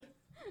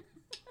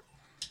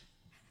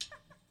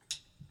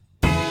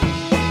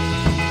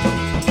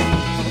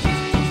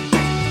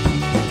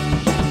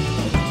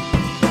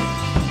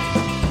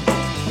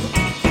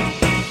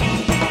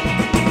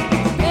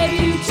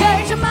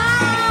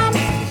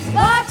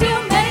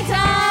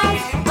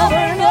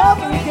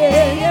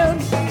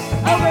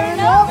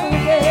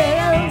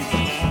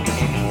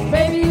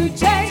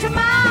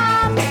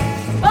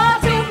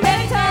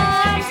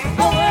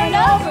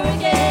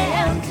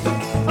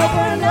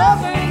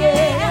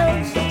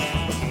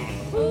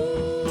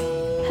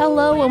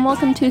Hello and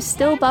welcome to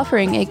Still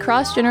Buffering, a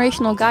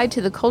cross-generational guide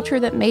to the culture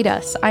that made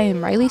us. I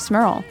am Riley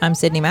Smurl. I'm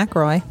Sydney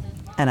McElroy.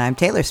 And I'm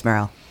Taylor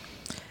Smurl.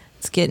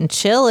 It's getting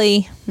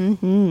chilly.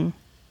 Mm-hmm.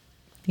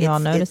 You all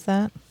notice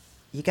that?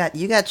 You got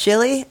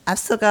chilly? I've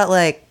still got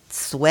like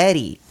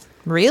sweaty.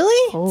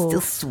 Really? Oh.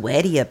 Still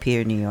sweaty up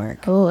here in New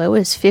York. Oh, it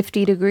was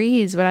 50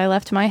 degrees when I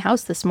left my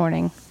house this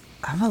morning.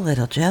 I'm a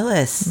little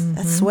jealous.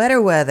 That's sweater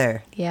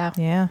weather. Yeah.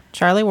 Yeah.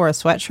 Charlie wore a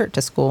sweatshirt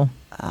to school.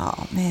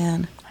 Oh,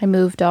 man. I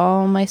moved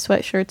all my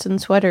sweatshirts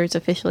and sweaters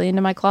officially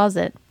into my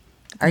closet.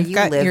 Are you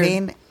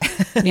living?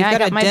 You've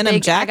got a denim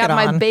jacket on.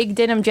 I got my big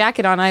denim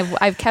jacket on.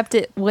 I've kept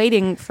it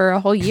waiting for a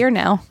whole year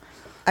now.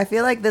 I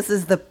feel like this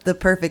is the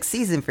perfect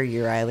season for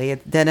you, Riley.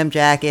 It's denim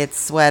jackets,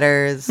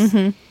 sweaters,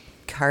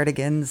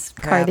 cardigans,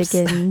 perhaps.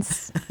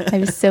 Cardigans. I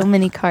have so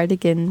many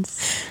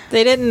cardigans.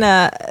 They didn't,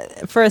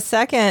 for a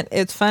second,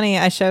 it's funny,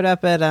 I showed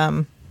up at,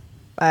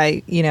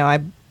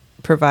 I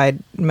provide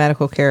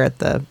medical care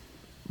at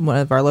one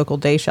of our local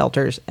day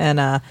shelters, and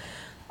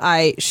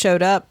I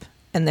showed up,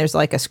 and there's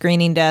like a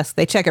screening desk.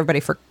 They check everybody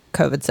for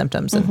COVID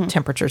symptoms and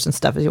temperatures and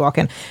stuff as you walk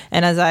in.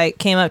 And as I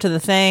came up to the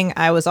thing,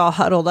 I was all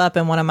huddled up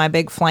in one of my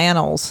big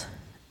flannels,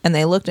 and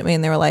they looked at me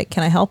and they were like,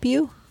 "Can I help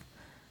you?"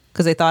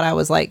 Because they thought I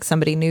was like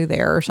somebody new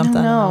there or something.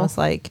 Oh, no. And I was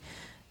like,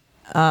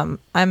 I'm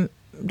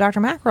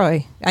Dr.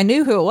 McElroy. I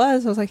knew who it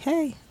was. I was like,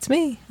 "Hey, it's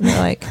me." And they're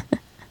like,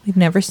 "We've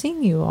never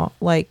seen you all,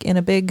 like in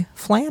a big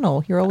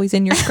flannel. You're always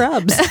in your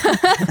scrubs."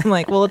 I'm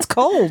like, "Well, it's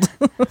cold."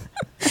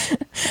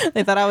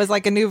 They thought I was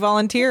like a new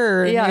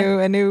volunteer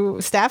or a new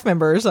staff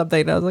member or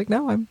something. And I was like,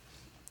 "No,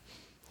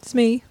 it's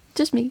me.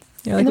 Just me."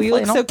 You're like, "Well, you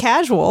look so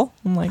casual."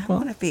 I'm like, I "Well,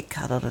 want to be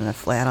cuddled in a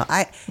flannel."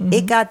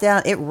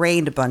 It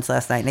rained a bunch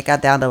last night, and it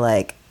got down to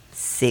like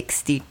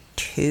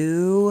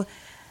 62.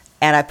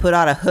 And I put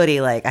on a hoodie,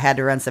 like I had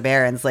to run some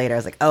errands later. I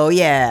was like, "Oh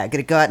yeah,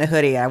 gonna go out in a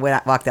hoodie." And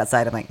I walked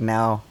outside. I'm like,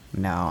 No,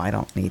 I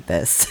don't need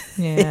this.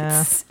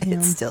 Yeah.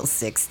 It's still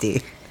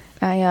 60.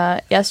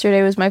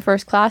 Yesterday was my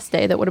first class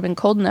day that would have been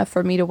cold enough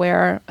for me to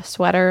wear a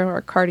sweater or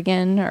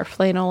cardigan or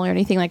flannel or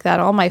anything like that.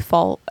 All my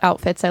fall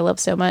outfits I love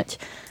so much.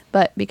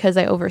 But because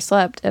I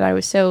overslept and I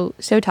was so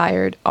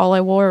tired, all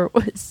I wore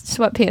was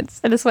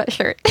sweatpants and a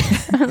sweatshirt.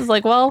 I was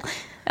like, well,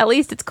 at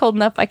least it's cold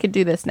enough I could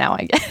do this now,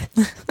 I guess.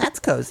 That's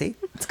cozy.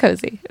 It's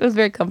cozy. It was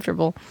very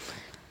comfortable.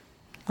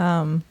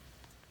 we're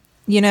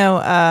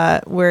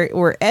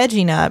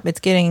edging up.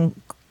 It's getting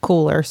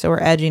cooler, so we're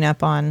edging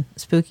up on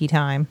spooky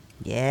time.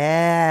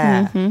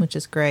 Yeah. Which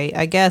is great.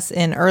 I guess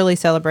in early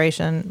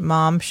celebration,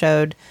 Mom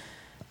showed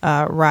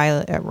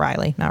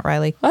Riley, not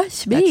Riley.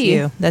 That's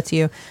me. That's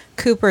you.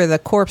 Cooper, the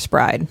corpse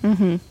bride.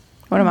 One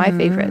of my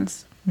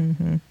favorites.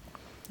 And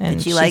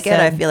Did she like it?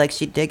 I feel like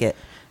she'd dig it.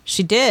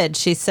 She did.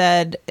 She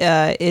said,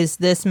 "Is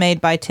this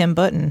made by Tim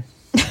Burton?"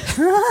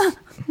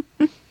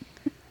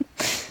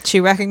 She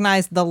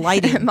recognized the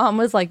lighting. Mom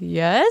was like,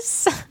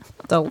 "Yes."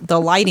 The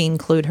lighting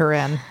clued her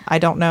in. I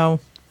don't know.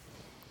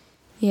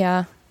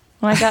 Yeah.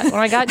 When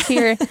I got to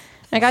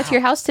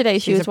your house today,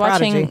 she was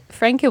watching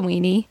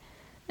Frankenweenie,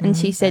 and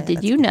she said,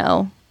 "Did you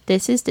know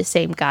this is the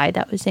same guy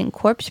that was in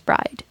Corpse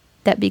Bride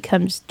that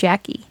becomes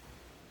Jackie?"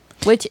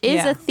 Which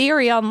is a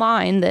theory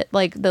online that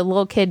like the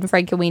little kid in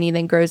Frankenweenie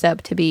then grows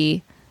up to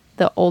be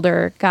the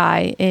older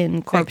guy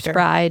in Corpse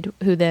Bride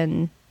who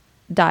then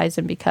dies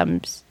and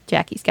becomes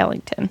Jackie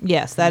Skellington.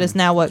 Yes, that is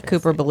now what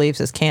Cooper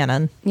believes is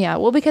canon. Yeah,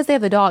 well, because they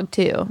have the dog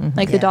too.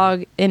 Like the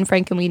dog in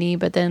Frankenweenie,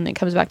 but then it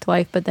comes back to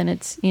life, but then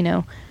it's,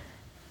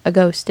 a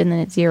ghost and then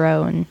it's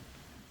Zero and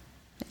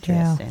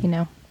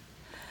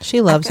She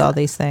loves all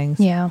these things.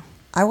 Yeah.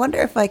 I wonder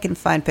if I can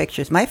find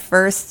pictures. My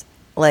first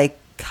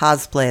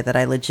cosplay that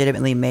I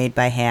legitimately made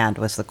by hand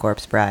was the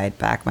Corpse Bride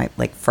back my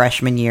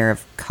freshman year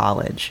of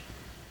college.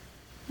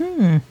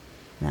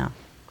 Yeah.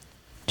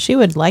 She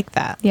would like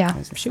that.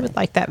 Yeah. She would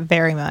like that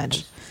very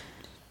much.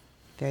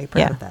 Very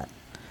proud of that.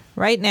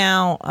 Right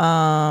now,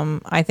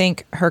 I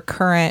think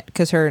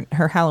because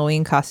her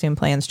Halloween costume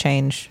plans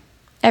change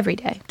every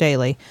day,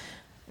 daily,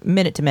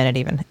 minute to minute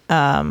even.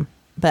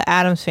 But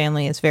Addams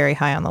Family is very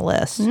high on the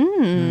list.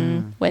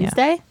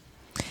 Wednesday?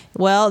 Yeah.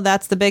 Well,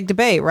 that's the big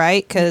debate,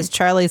 right? Because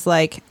Charlie's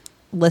like,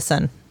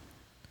 "Listen,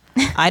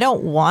 I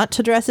don't want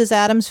to dress as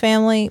Addams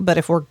Family, but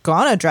if we're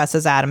gonna dress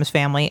as Addams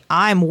Family,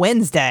 I'm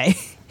Wednesday."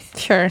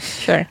 Sure.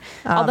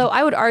 Although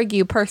I would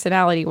argue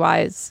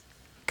personality-wise,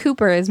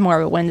 Cooper is more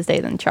of a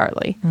Wednesday than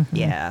Charlie.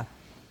 Yeah.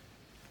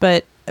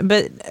 But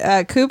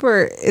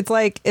Cooper,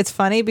 it's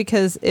funny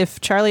because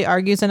if Charlie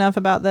argues enough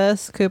about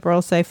this, Cooper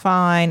will say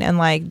fine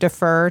and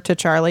defer to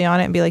Charlie on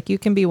it and be like, "You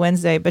can be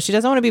Wednesday," but she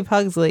doesn't want to be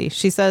Pugsley.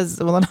 She says,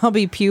 "Well, then I'll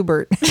be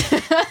Pubert,"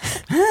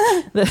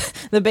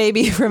 the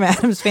baby from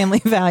Addams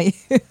Family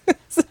Values.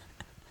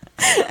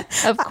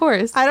 Of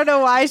course. I don't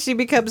know why she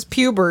becomes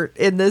Pubert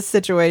in this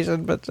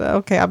situation, but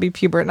okay, I'll be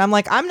Pubert. And I'm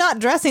like, I'm not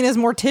dressing as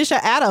Morticia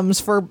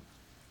Addams for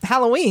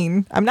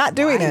Halloween. I'm not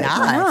doing it.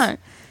 Why not?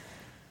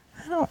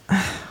 I don't.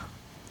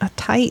 A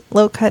tight,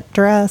 low-cut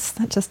dress,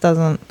 that just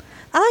doesn't...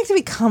 I like to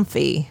be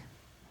comfy.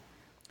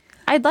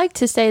 I'd like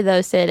to say,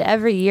 though, Sid,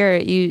 every year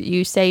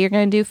you say you're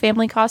going to do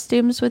family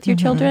costumes with your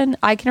children.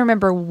 I can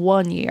remember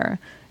one year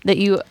that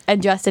you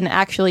and Justin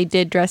actually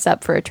did dress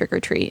up for a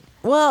trick-or-treat.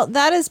 Well,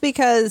 that is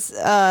because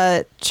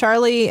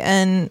Charlie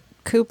and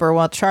Cooper,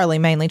 well, Charlie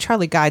mainly,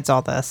 Charlie guides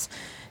all this.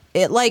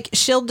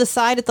 She'll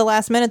decide at the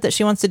last minute that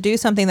she wants to do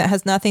something that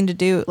has nothing to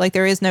do, like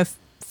there is no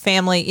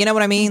family, you know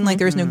what I mean? Like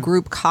there is no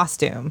group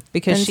costume.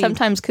 Because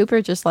sometimes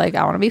Cooper just like,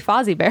 I want to be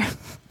Fozzie Bear.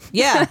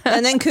 Yeah.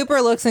 And then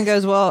Cooper looks and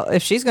goes, well,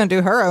 if she's going to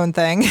do her own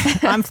thing,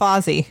 I'm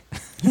Fozzie.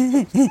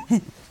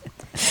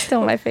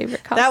 Still my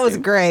favorite costume. That was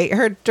great.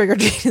 Her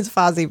trick-or-treat as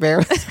Fozzie Bear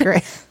was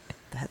great.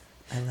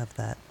 I love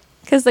that.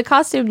 Because the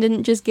costume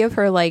didn't just give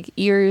her like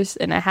ears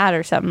and a hat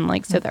or something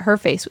like so that her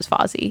face was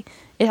Fozzie.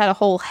 It had a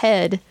whole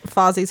head.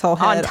 Fozzie's whole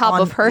head. On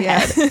top of her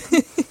head.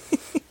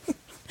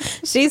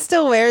 She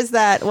still wears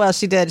that. Well,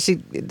 she did. She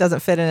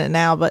doesn't fit in it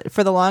now. But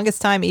for the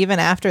longest time, even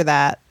after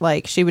that,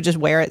 like she would just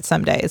wear it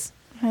some days.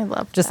 I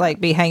love just that.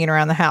 like be hanging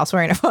around the house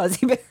wearing a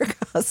Fozzie Bear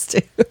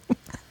costume.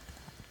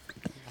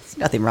 There's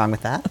nothing wrong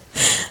with that.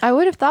 I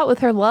would have thought with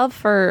her love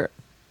for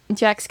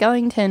Jack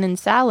Skellington and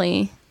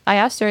Sally, I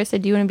asked her, I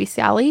said, do you want to be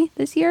Sally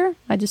this year?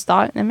 I just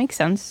thought that makes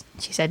sense.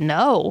 She said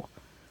no.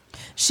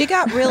 She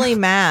got really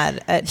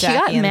mad at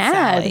Jackie and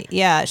Sally.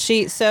 Yeah,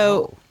 she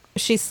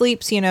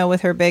sleeps,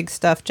 with her big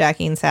stuffed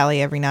Jackie and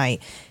Sally every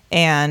night.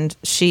 And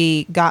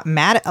she got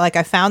mad at,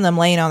 I found them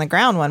laying on the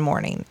ground one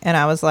morning. And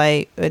I was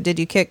like, did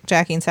you kick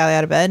Jackie and Sally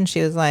out of bed? And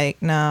she was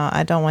like, no,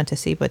 I don't want to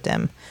sleep with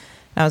them.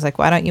 And I was like,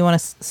 why don't you want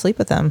to sleep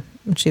with them?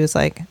 And she was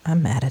like,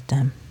 I'm mad at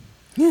them.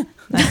 Yeah.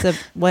 I said,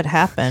 what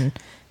happened?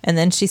 And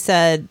then she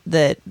said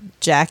that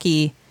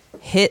Jackie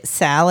hit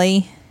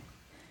Sally.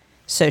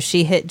 So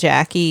she hit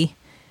Jackie.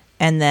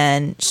 And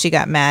then she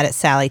got mad at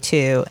Sally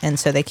too. And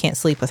so they can't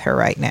sleep with her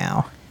right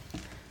now.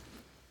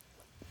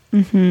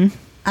 Mm-hmm.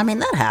 I mean,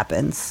 that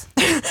happens.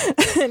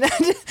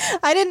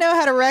 I didn't know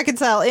how to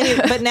reconcile any,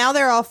 but now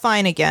they're all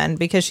fine again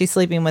because she's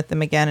sleeping with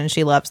them again and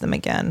she loves them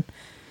again.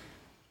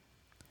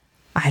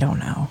 I don't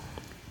know.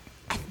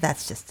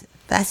 That's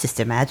just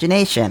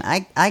imagination.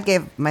 I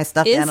gave my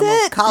stuffed Is animal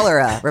it?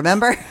 cholera,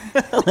 remember?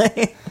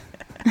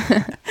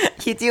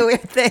 You do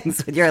weird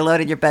things when you're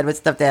alone in your bed with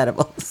stuffed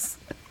animals.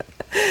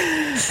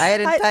 I had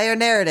entire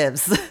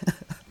narratives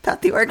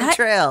about the Oregon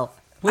Trail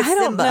with I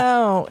don't Simba.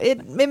 know.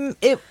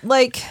 It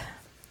like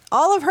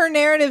all of her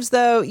narratives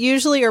though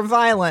usually are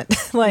violent.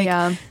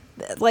 Yeah.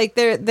 Like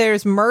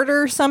there's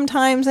murder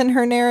sometimes in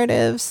her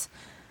narratives.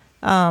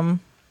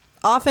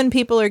 Often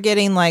people are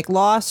getting like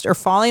lost or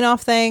falling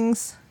off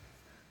things.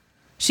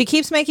 She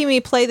keeps making me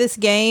play this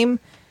game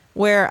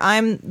where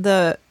I'm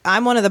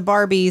one of the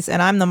Barbies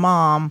and I'm the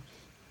mom,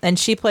 and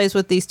she plays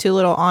with these two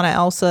little Anna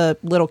Elsa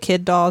little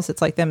kid dolls.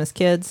 It's like them as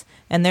kids,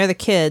 and they're the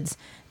kids,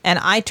 and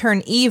I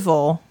turn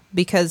evil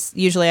because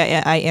usually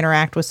I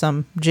interact with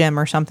some gym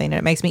or something and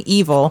it makes me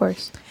evil. Of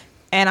course.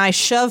 And I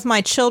shove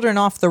my children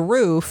off the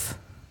roof.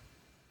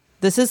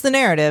 This is the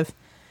narrative.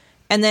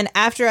 And then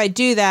after I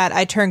do that,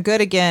 I turn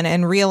good again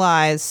and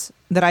realize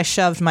that I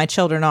shoved my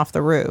children off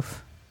the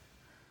roof.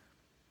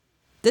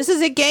 This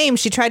is a game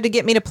she tried to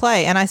get me to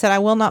play. And I said, I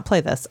will not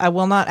play this. I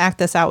will not act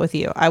this out with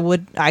you.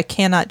 I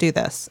cannot do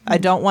this. I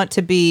don't want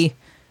to be.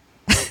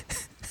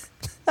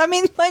 I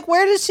mean, like,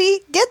 where does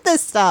she get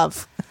this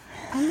stuff?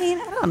 I mean,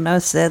 I don't know,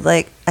 Sid.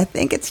 Like, I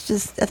think it's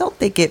just, I don't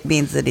think it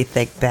means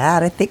anything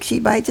bad. I think she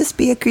might just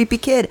be a creepy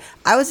kid.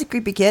 I was a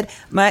creepy kid.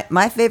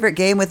 My favorite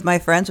game with my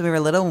friends when we were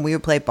little, when we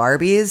would play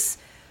Barbies,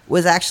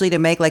 was actually to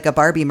make like a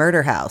Barbie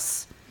murder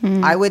house.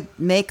 I would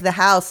make the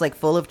house like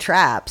full of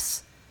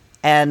traps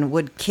and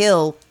would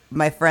kill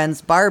my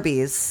friends'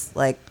 Barbies.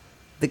 Like,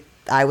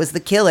 I was the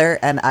killer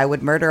and I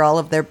would murder all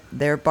of their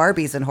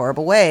Barbies in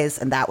horrible ways.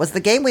 And that was the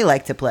game we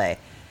liked to play.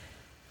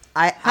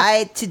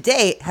 I to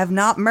date have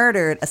not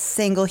murdered a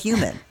single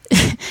human.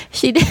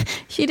 She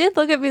did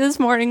look at me this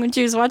morning when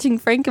she was watching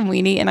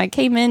Frankenweenie, and I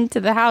came into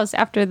the house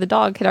after the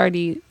dog had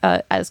already,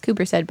 as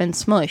Cooper said, been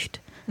smushed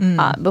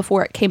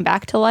before it came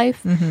back to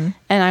life. Mm-hmm.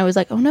 And I was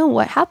like, oh no,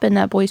 what happened?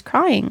 That boy's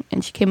crying.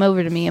 And she came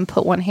over to me and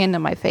put one hand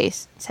on my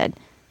face and said,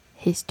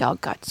 his dog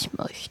got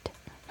smushed.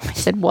 I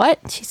said,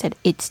 what? She said,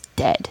 it's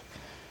dead.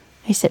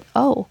 I said,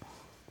 oh.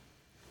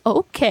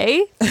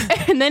 Okay.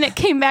 And then it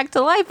came back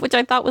to life, which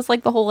I thought was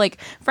like the whole like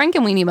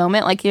Frankenweenie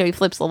moment. Like, he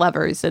flips the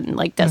levers and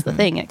like does the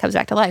thing and it comes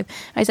back to life.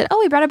 I said, oh,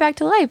 he brought it back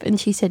to life. And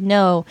she said,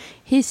 no,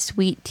 his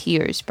sweet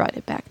tears brought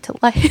it back to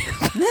life.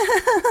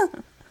 Oh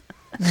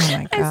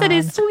my God. I said,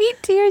 his sweet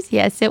tears?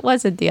 Yes, it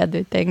wasn't the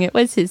other thing. It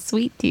was his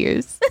sweet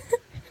tears.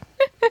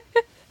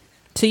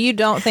 So you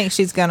don't think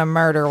she's going to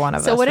murder one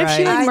of us, So what if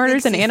she right? like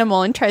murders an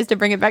animal and tries to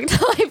bring it back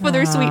to life with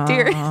her sweet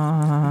tears?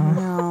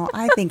 No,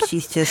 I think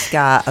she's just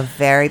got a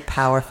very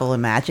powerful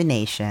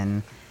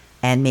imagination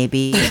and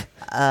maybe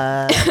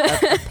a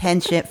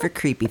penchant for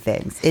creepy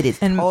things. It is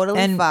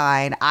totally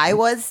fine. I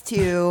was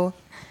too.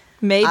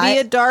 Maybe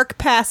a dark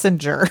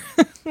passenger.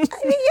 I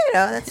mean,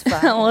 that's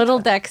fine. A little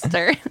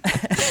Dexter.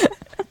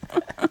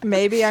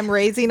 Maybe I'm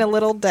raising a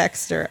little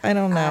Dexter. I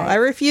don't know. I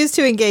refuse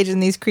to engage in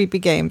these creepy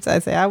games. I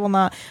say I will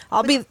not.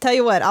 Tell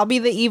you what, I'll be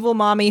the evil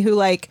mommy who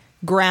like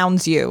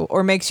grounds you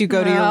or makes you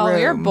go to your room.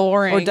 You're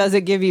boring. Or does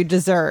it give you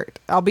dessert?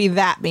 I'll be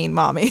that mean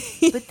mommy.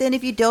 But then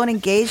if you don't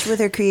engage with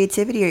her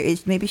creativity,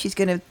 maybe she's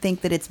going to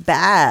think that it's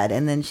bad,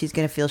 and then she's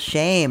going to feel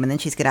shame, and then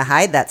she's going to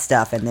hide that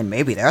stuff, and then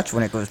maybe that's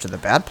when it goes to the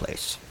bad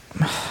place.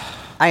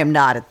 I am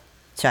not a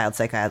child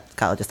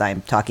psychologist. I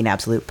am talking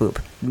absolute poop.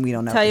 We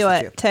don't know. Tell you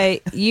what,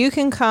 Tay, you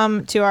can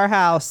come to our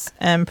house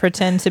and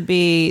pretend to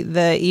be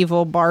the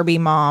evil Barbie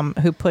mom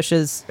who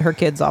pushes her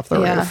kids off the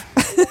roof.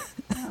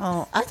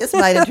 Oh, I just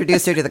might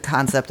introduce her to the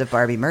concept of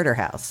Barbie Murder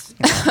House.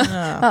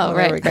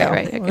 Right.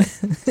 Okay.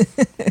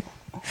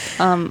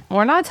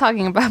 We're not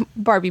talking about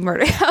Barbie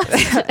Murder House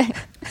today.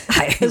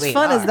 As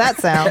fun as that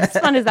sounds.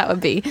 As fun as that would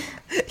be.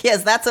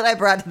 Yes, that's what I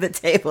brought to the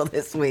table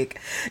this week.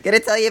 Gonna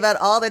tell you about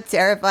all the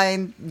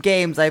terrifying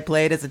games I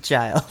played as a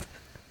child.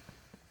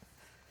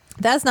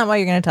 That's not what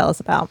you're going to tell us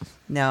about.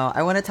 No,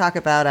 I want to talk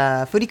about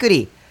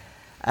Furikuri.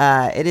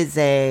 It is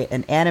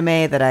an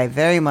anime that I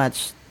very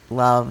much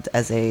loved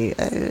as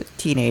a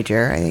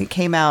teenager. It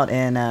came out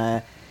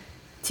in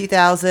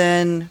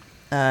 2000,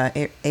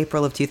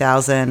 April of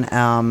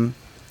 2000.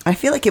 I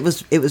feel like it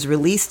was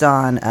released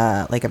on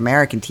like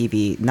American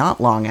TV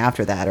not long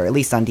after that, or at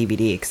least on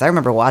DVD, because I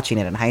remember watching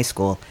it in high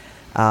school.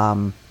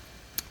 But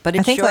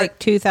I think like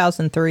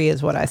 2003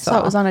 is what I saw. So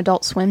it was on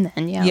Adult Swim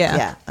then, yeah.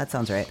 Yeah, that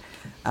sounds right.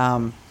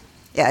 And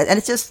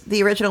it's just,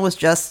 the original was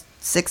just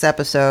 6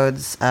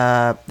 episodes.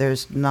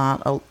 There's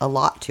not a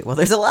lot to, well,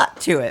 there's a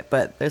lot to it,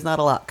 but there's not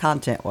a lot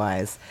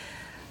content-wise.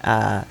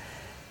 And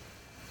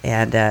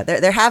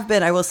there have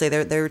been, I will say,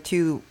 there are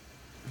 2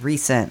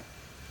 recent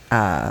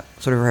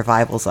sort of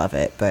revivals of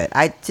it, but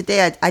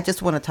today I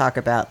just want to talk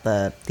about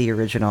the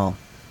original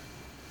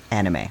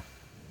anime.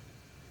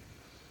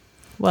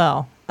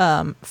 Well,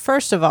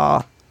 first of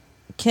all,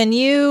 can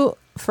you,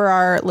 for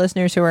our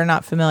listeners who are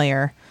not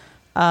familiar,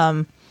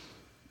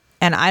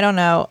 and I don't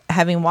know,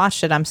 having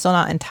watched it, I'm still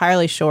not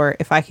entirely sure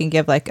if I can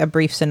give like a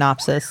brief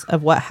synopsis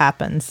of what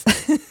happens.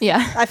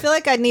 Yeah. I feel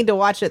like I need to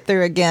watch it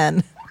through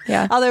again.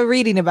 Yeah. Although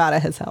reading about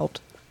it has helped.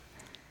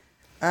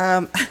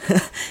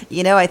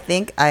 I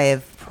think I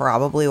have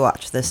probably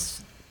watched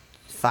this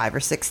 5 or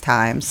 6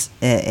 times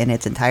in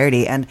its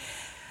entirety, and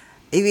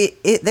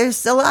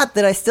there's a lot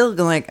that I still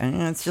go like,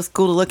 it's just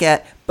cool to look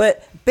at.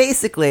 But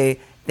basically,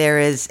 there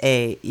is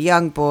a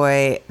young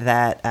boy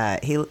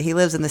that he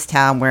lives in this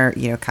town where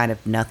kind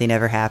of nothing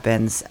ever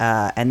happens,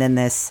 and then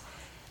this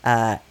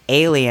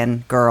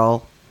alien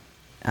girl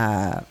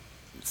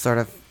sort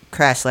of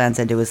crash lands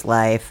into his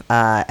life,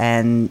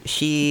 and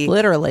she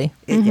literally,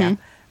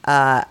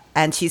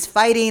 and she's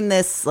fighting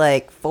this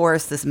like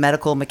force, this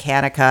medical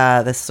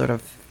mechanica, this sort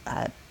of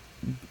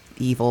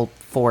evil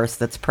force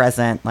that's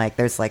present. Like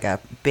there's like a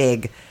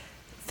big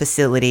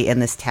facility in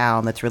this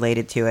town that's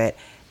related to it,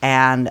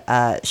 and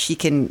she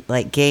can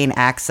like gain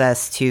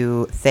access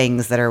to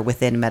things that are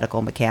within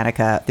medical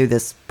mechanica through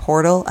this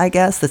portal, I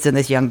guess, that's in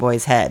this young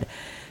boy's head.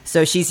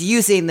 So she's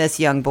using this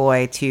young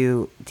boy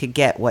to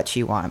get what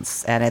she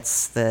wants, and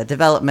it's the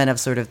development of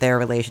sort of their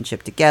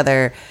relationship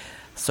together,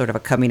 sort of a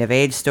coming of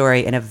age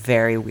story in a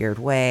very weird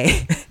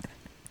way.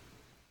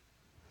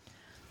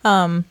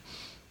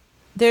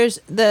 There's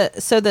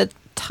the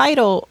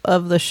title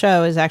of the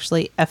show is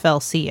actually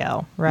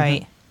FLCL,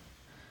 right?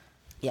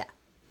 Yeah.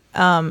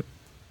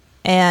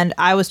 And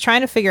I was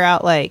trying to figure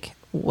out like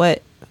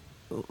what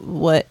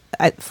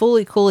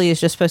Fully Cooley is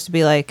just supposed to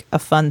be like a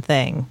fun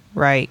thing,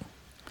 right?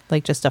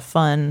 Like just a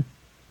fun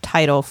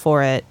title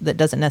for it that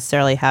doesn't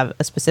necessarily have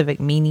a specific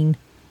meaning.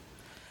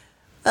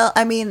 Well,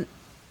 I mean,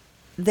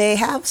 they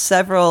have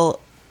several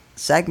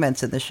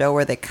segments in the show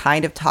where they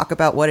kind of talk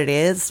about what it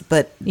is,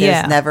 but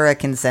there's never a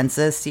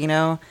consensus, There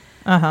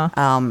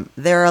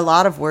are a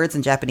lot of words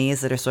in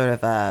Japanese that are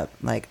sort of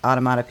like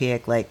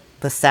onomatopoeic, like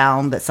the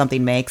sound that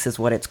something makes is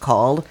what it's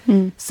called.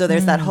 So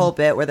there's that whole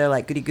bit where they're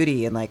like goody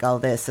goody and like all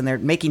this, and they're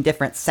making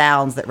different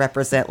sounds that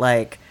represent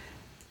like,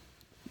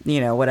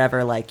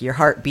 whatever, like your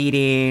heart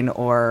beating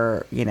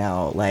or,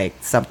 like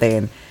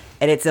something.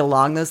 And it's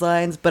along those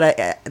lines.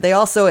 But they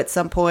also, at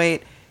some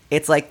point,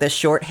 it's like the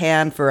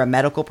shorthand for a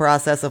medical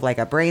process of like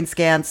a brain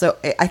scan. So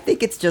I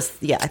think it's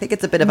just, I think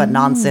it's a bit of a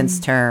nonsense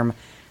term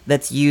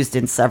that's used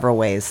in several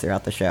ways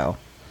throughout the show.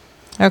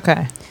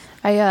 Okay.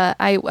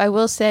 I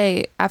will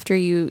say, after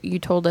you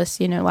told us,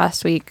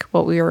 last week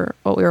what we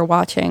were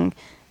watching,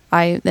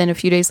 I then a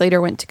few days later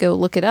went to go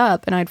look it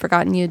up, and I'd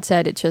forgotten you had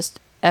said it's just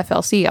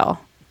FLCL.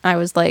 I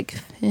was like,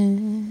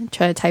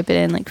 try to type it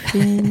in, like,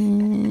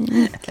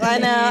 I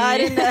know, I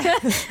didn't know.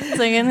 It's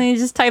like, and then you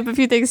just type a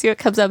few things, see what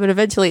comes up, and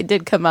eventually it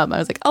did come up. I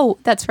was like, oh,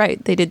 that's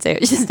right. They did say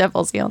it was just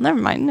FLCL.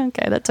 Never mind.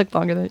 Okay, that took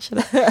longer than it should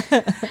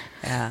have.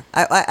 Yeah.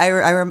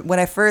 I when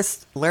I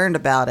first learned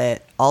about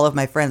it, all of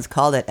my friends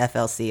called it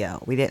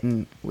FLCL.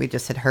 We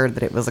just had heard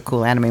that it was a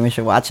cool anime, we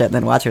should watch it, and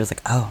then Watcher was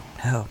like, oh,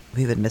 no,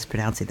 we've been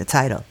mispronouncing the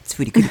title. It's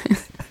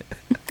Furikuri.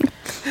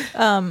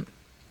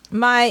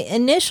 My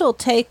initial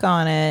take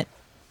on it,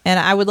 and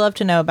I would love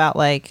to know about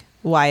like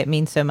why it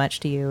means so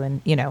much to you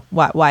and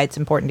why it's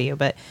important to you,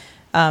 but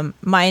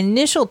My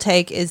initial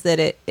take is that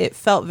it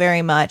felt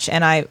very much,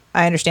 and I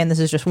understand this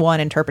is just one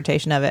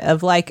interpretation of it,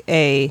 of like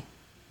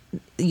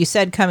you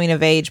said coming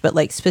of age, but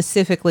like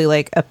specifically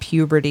like a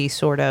puberty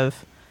sort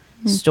of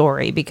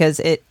story, because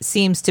it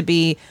seems to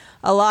be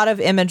a lot of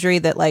imagery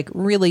that like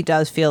really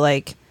does feel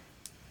like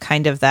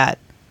kind of that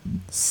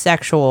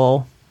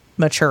sexual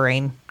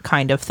maturing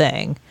kind of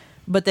thing,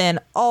 but then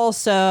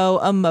also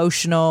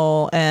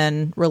emotional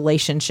and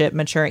relationship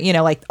maturing,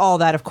 like all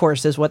that of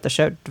course is what the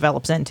show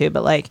develops into.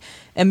 But like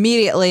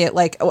immediately at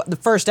like the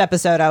first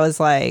episode I was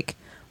like,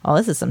 oh,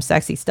 this is some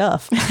sexy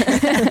stuff.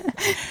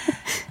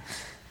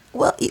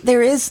 Well,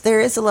 there is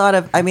a lot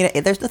of, I mean,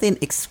 there's nothing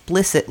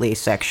explicitly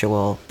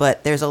sexual,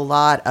 but there's a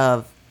lot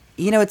of,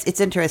 it's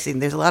interesting.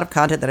 There's a lot of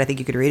content that I think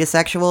you could read as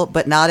sexual,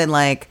 but not in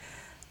like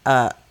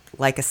a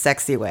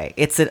sexy way.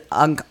 It's an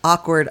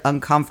awkward,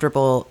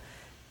 uncomfortable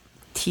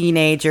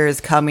teenagers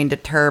coming to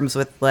terms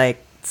with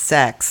like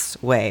sex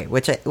way,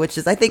 which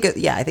is, I think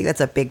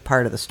that's a big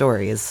part of the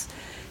story is,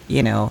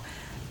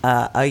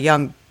 a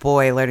young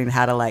boy learning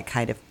how to like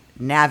kind of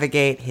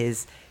navigate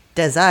his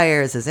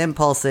desires, his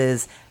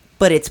impulses,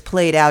 but it's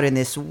played out in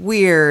this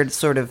weird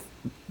sort of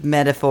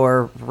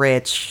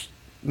metaphor-rich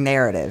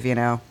narrative,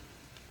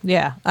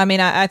 Yeah, I mean,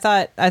 I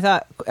thought,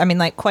 I mean,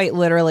 like quite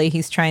literally,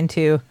 he's trying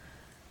to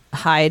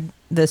hide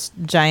this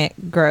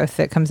giant growth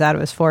that comes out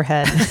of his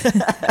forehead.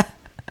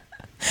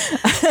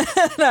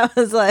 And I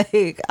was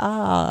like,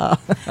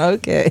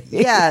 okay.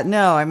 Yeah,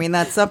 no, I mean,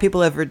 some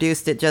people have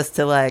reduced it just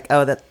to like,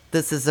 oh, that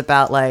this is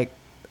about like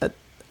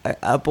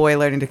a boy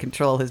learning to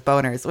control his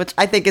boners, which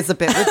I think is a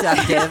bit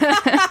reductive.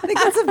 I think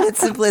that's a bit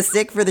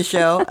simplistic for the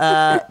show,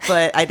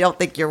 but I don't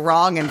think you're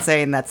wrong in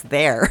saying that's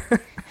there.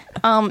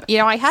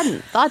 I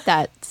hadn't thought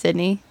that,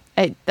 Sydney.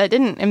 That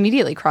didn't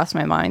immediately cross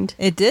my mind.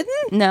 It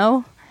didn't?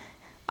 No.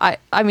 I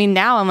mean,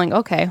 now I'm like,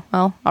 okay,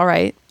 well, all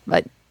right.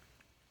 But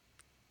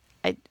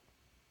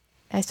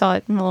I saw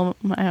it a little,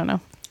 I don't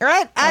know.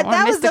 Right?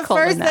 That was the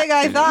first thing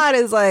I thought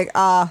is like,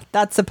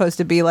 that's supposed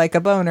to be like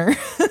a boner.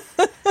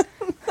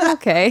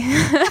 Okay.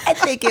 I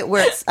think it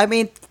works. I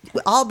mean,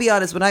 I'll be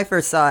honest, when I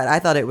first saw it, I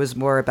thought it was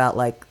more about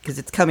like, because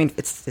it's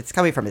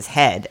coming from his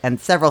head, and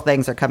several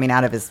things are coming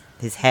out of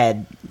his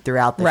head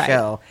throughout the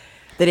show,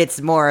 that it's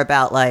more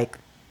about like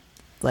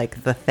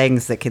the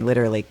things that can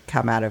literally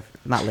come out of,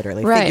 not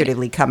literally,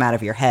 figuratively come out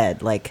of your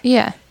head. Like,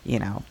 yeah,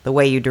 the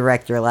way you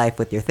direct your life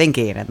with your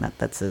thinking, and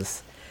that's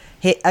his.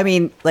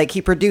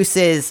 He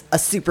produces a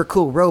super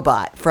cool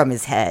robot from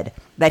his head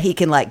that he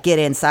can like get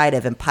inside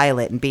of and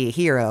pilot and be a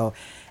hero.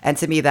 And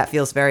to me, that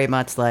feels very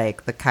much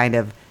like the kind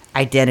of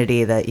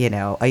identity that,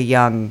 a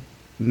young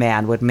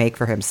man would make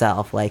for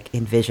himself, like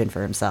envision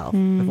for himself,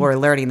 before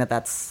learning that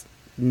that's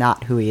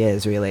not who he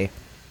is, really.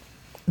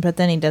 But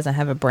then he doesn't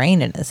have a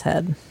brain in his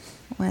head.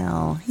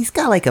 Well, he's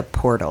got like a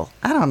portal.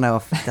 I don't know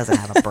if he doesn't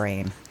have a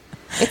brain.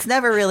 It's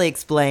never really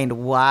explained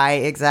why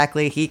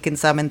exactly he can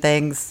summon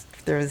things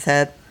through his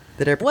head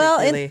that are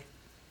particularly...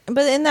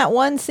 But in that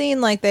one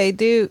scene, like they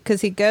do,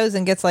 because he goes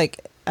and gets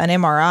like an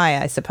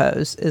MRI, I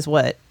suppose, is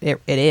what it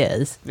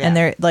is. Yeah.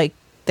 And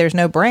there's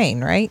no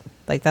brain, right?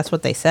 Like that's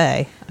what they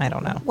say. I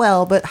don't know.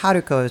 Well, but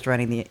Haruko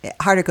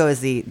is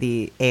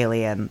the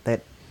alien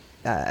that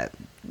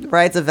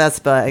rides a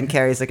Vespa and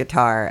carries a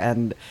guitar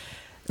and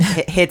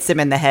hits him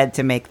in the head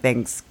to make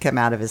things come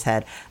out of his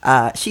head.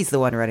 She's the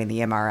one running the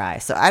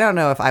MRI. So I don't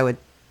know if I would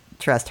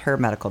trust her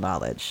medical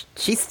knowledge.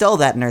 She stole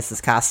that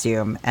nurse's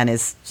costume and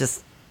is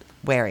just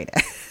wearing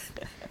it.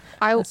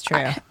 That's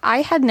true.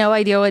 I had no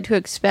idea what to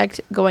expect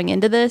going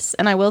into this,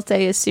 and I will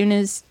say, as soon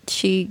as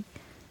she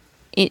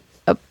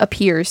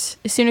appears,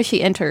 as soon as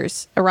she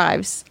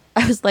arrives,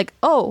 I was like,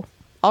 oh,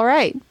 all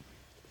right,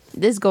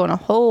 this is going a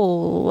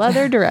whole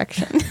other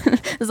direction.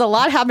 There's a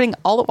lot happening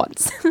all at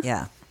once.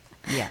 Yeah.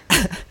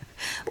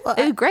 Well,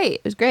 it was great.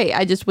 It was great.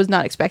 I just was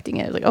not expecting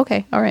it. I was like,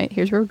 okay, all right,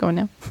 here's where we're going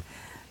now.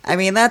 I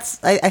mean, I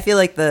feel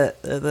like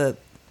the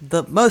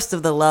most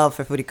of the love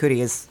for Furikuri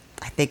is,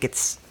 I think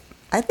it's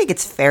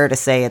fair to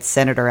say it's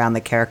centered around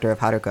the character of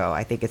Haruko.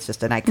 I think it's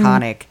just an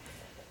iconic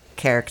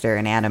character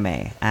in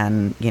anime.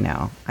 And,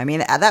 I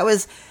mean,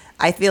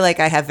 I feel like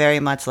I have very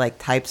much like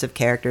types of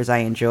characters I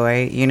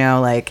enjoy,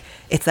 like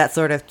it's that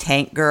sort of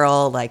tank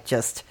girl, like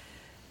just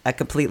a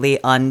completely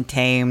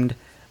untamed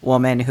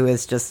woman who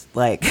is just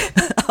like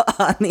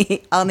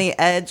on the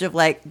edge of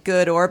like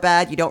good or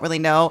bad. You don't really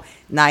know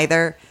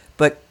neither,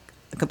 but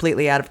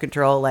completely out of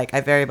control. Like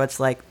I very much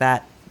like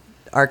that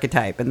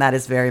archetype, and that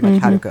is very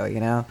much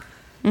Haruko,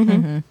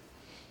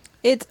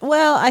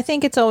 I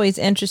think it's always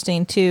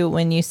interesting too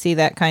when you see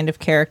that kind of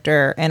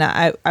character, and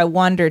I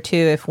wonder too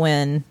if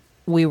when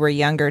we were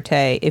younger,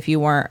 Tay, if you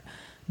weren't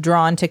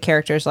drawn to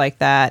characters like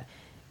that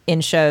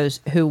in shows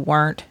who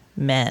weren't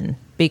men,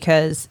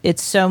 because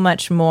it's so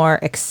much more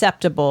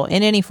acceptable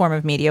in any form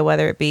of media,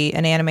 whether it be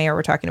an anime or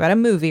we're talking about a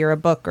movie or a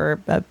book or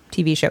a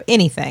TV show,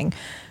 anything,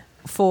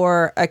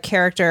 for a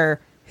character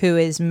who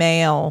is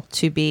male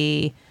to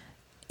be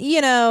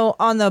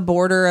on the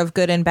border of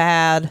good and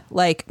bad,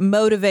 like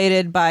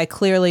motivated by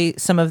clearly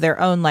some of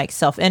their own like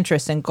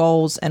self-interest and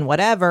goals and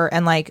whatever,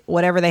 and like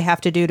whatever they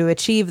have to do to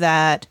achieve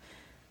that,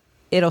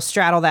 it'll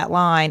straddle that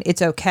line.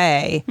 It's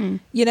okay.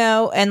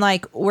 And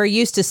like we're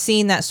used to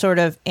seeing that sort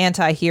of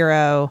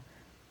anti-hero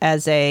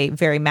as a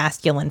very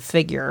masculine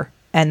figure,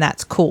 and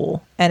that's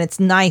cool. And it's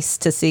nice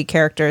to see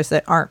characters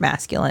that aren't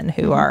masculine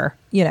who are,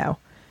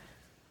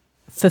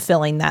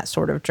 fulfilling that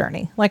sort of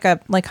journey, like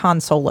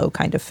Han Solo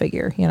kind of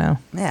figure,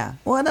 Yeah.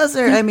 Well, those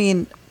are, I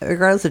mean,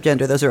 regardless of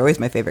gender, those are always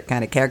my favorite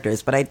kind of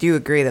characters. But I do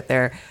agree that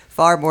they're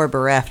far more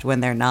bereft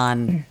when they're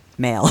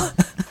non-male.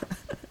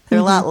 There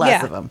are a lot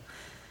less of them.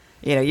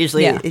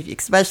 Usually,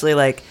 especially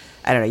like,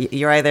 I don't know,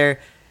 you're either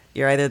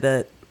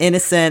the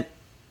innocent,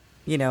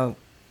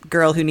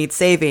 girl who needs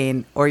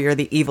saving, or you're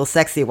the evil,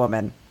 sexy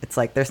woman. It's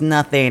like there's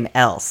nothing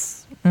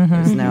else.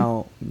 There's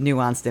no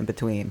nuanced in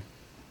between.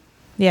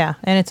 Yeah,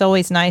 and it's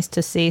always nice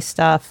to see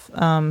stuff.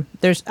 I'm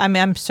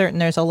certain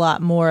there's a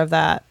lot more of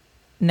that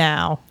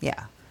now.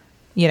 Yeah.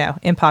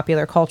 In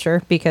popular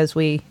culture, because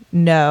we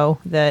know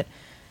that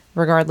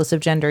regardless of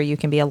gender, you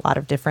can be a lot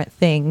of different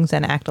things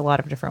and act a lot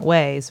of different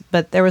ways.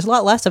 But there was a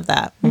lot less of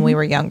that when we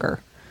were younger.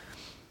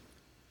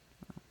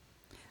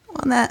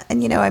 Well,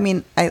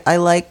 I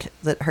liked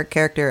that her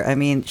character. I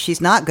mean,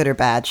 she's not good or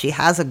bad. She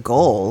has a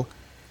goal.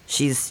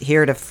 She's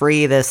here to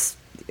free this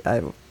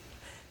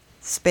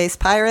space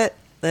pirate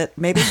that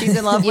maybe she's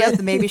in love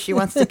with, maybe she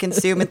wants to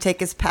consume and take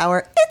his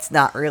power. It's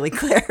not really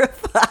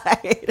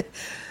clarified.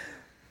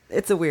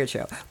 It's a weird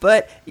show.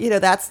 But,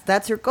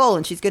 that's her goal,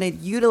 and she's going to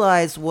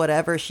utilize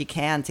whatever she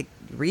can to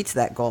reach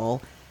that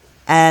goal.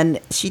 And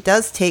she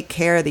does take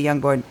care of the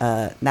youngborn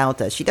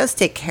Nauta. She does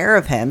take care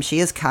of him. She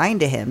is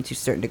kind to him to a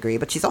certain degree,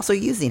 but she's also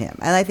using him.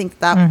 And I think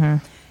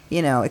that,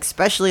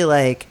 especially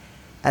like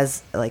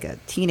as like a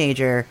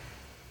teenager,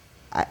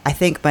 I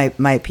think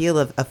my appeal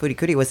of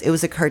Furikuri was it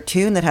was a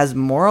cartoon that has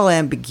moral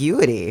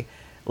ambiguity.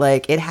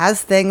 Like it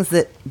has things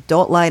that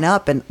don't line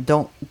up and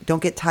don't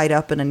get tied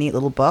up in a neat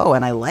little bow,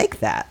 and I like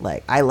that.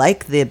 Like I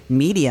like the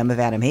medium of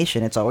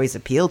animation. It's always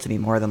appealed to me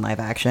more than live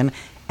action,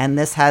 and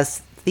this has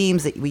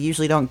themes that we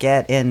usually don't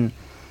get in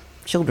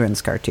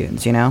children's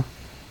cartoons. I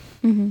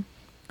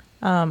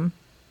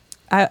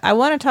want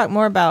to talk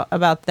more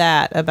about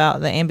that, about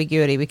the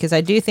ambiguity, because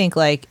I do think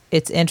like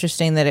it's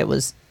interesting that it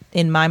was,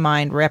 in my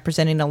mind,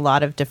 representing a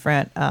lot of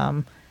different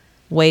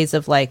ways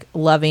of like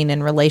loving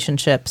and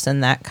relationships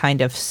and that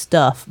kind of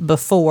stuff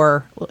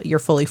before you're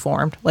fully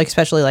formed, like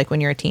especially like when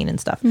you're a teen and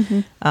stuff.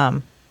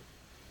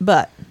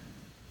 But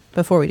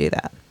before we do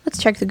that, let's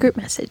check the group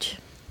message.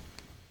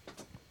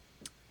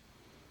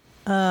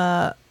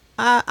 I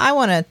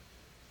want to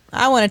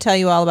tell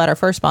you all about our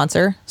first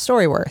sponsor,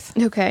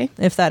 Storyworth. Okay,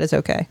 if that is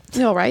okay.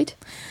 All right.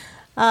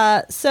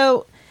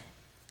 So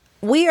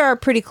we are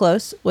pretty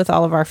close with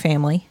all of our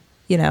family.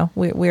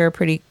 We're a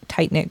pretty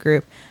tight-knit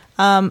group.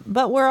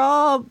 But we're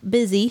all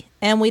busy,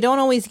 and we don't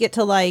always get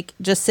to like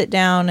just sit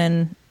down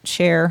and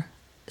share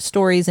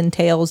stories and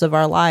tales of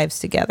our lives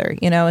together,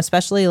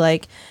 especially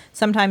like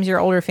sometimes your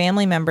older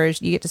family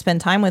members you get to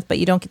spend time with, but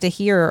you don't get to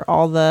hear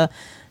all the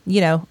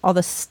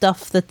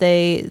stuff that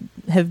they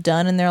have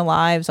done in their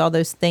lives, all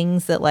those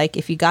things that like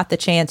if you got the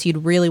chance,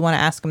 you'd really want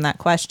to ask them that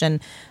question.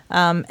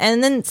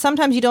 And then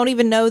sometimes you don't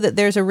even know that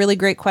there's a really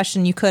great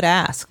question you could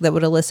ask that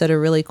would elicit a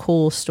really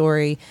cool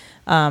story.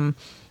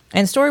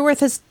 And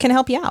Storyworth can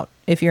help you out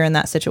if you're in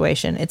that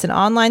situation. It's an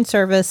online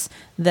service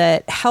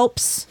that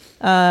helps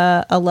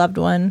a loved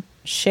one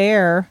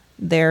share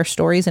their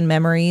stories and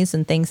memories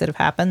and things that have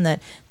happened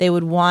that they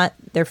would want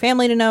their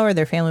family to know or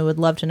their family would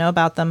love to know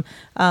about them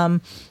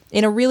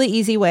in a really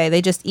easy way.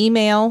 They just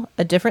email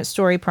a different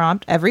story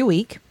prompt every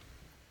week.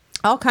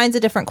 All kinds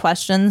of different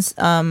questions,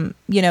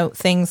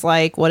 things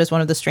like what is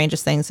one of the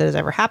strangest things that has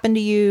ever happened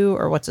to you,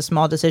 or what's a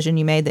small decision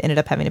you made that ended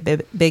up having a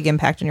big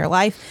impact in your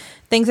life.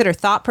 Things that are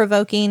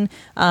thought-provoking.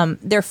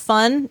 They're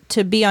fun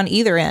to be on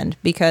either end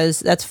because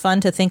that's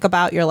fun to think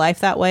about your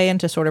life that way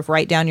and to sort of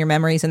write down your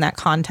memories in that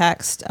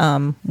context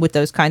with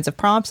those kinds of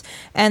prompts.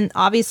 And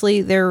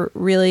obviously, they're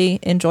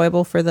really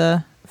enjoyable for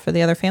the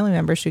other family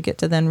members who get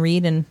to then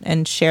read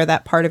and share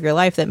that part of your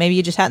life that maybe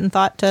you just hadn't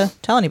thought to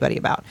tell anybody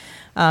about.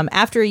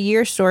 After a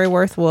year,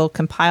 Storyworth will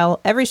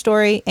compile every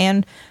story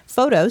and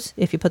photos,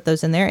 if you put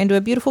those in there, into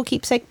a beautiful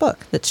keepsake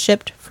book that's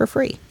shipped for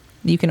free.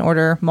 You can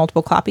order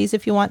multiple copies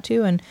if you want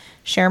to and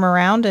share them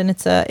around, and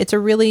it's a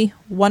really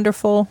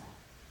wonderful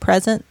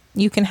present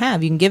you can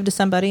have. You can give to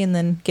somebody and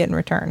then get in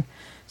return.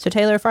 So,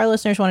 Taylor, if our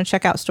listeners want to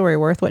check out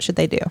Storyworth, what should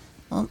they do?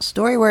 Well,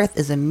 Storyworth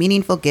is a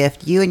meaningful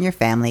gift you and your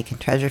family can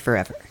treasure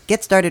forever.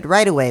 Get started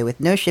right away with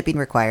no shipping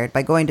required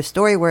by going to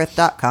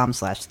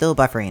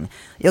storyworth.com/stillbuffering.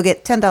 You'll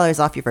get $10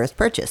 off your first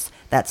purchase.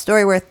 That's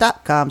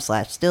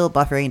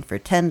storyworth.com/stillbuffering for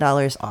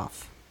 $10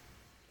 off.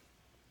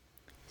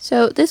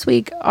 So this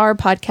week, our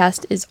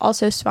podcast is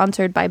also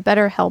sponsored by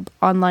BetterHelp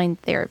Online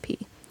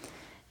Therapy.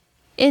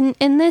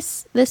 In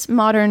this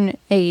modern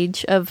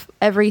age of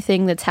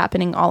everything that's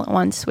happening all at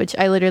once, which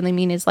I literally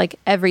mean is like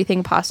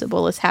everything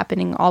possible is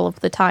happening all of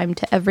the time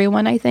to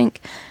everyone, I think,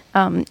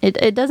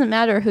 It doesn't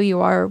matter who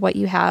you are, what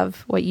you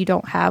have, what you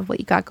don't have, what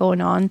you got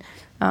going on.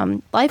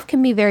 Life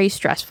can be very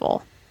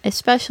stressful,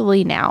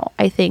 especially now,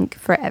 I think,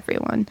 for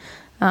everyone.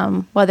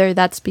 Whether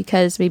that's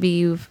because maybe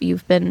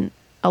you've been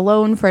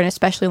alone for an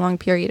especially long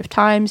period of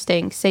time,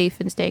 staying safe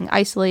and staying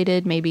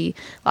isolated. Maybe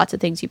lots of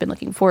things you've been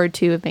looking forward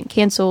to have been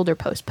canceled or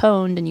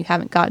postponed, and you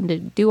haven't gotten to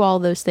do all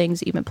those things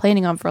that you've been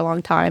planning on for a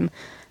long time.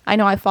 I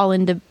know I fall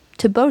into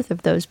both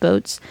of those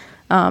boats.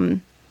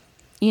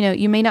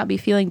 You may not be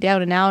feeling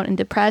down and out and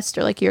depressed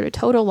or like you're at a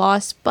total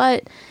loss,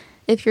 but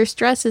if your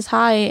stress is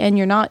high and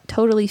you're not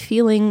totally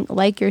feeling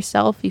like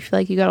yourself, you feel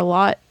like you got a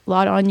lot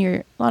on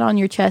your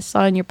chest, a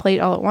lot on your plate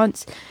all at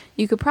once,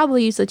 you could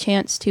probably use the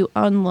chance to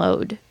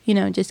unload,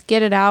 just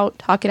get it out,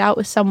 talk it out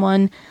with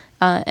someone.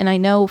 And I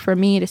know for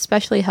me, it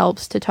especially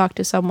helps to talk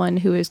to someone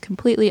who is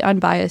completely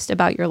unbiased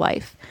about your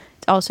life.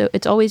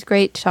 It's always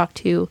great to talk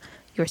to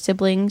your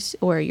siblings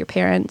or your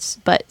parents,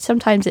 but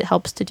sometimes it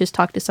helps to just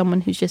talk to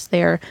someone who's just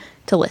there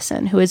to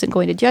listen, who isn't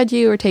going to judge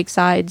you or take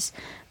sides.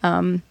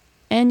 And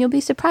you'll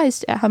be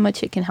surprised at how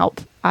much it can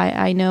help.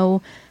 I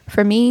know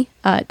for me,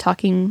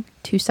 talking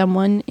to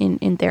someone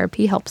in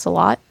therapy helps a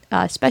lot,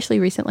 especially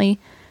recently.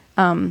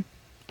 And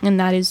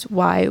that is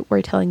why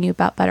we're telling you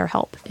about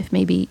BetterHelp, if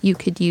maybe you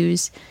could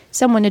use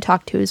someone to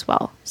talk to as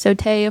well. So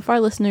Tay, if our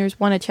listeners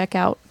want to check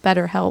out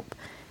BetterHelp,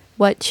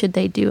 what should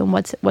they do and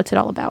what's it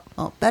all about?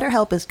 Well,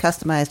 BetterHelp is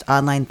customized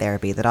online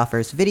therapy that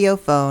offers video,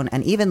 phone,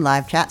 and even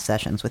live chat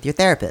sessions with your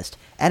therapist.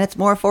 And it's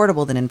more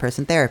affordable than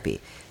in-person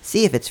therapy.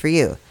 See if it's for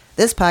you.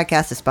 This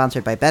podcast is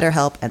sponsored by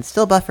BetterHelp, and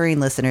Still Buffering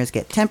listeners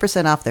get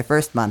 10% off their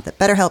first month at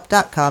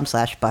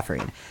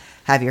betterhelp.com/buffering.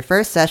 Have your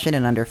first session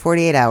in under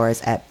 48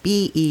 hours at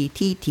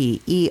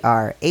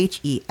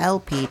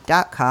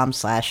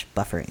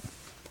betterhelp.com/buffering.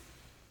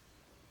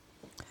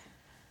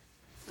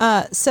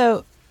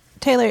 So,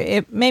 Taylor,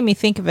 it made me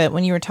think of it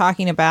when you were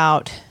talking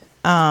about,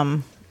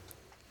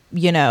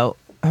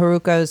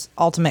 Haruko's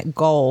ultimate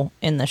goal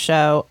in the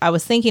show. I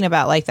was thinking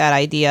about like that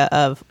idea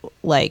of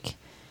like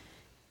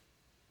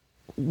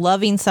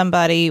loving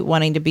somebody,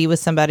 wanting to be with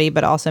somebody,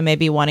 but also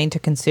maybe wanting to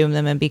consume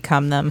them and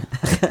become them.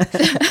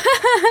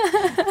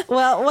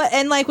 Well,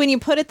 and like when you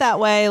put it that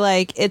way,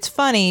 like it's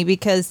funny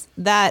because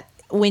that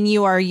when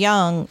you are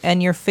young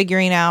and you're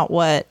figuring out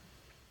what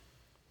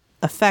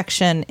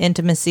affection,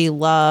 intimacy,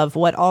 love,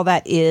 what all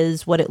that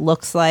is, what it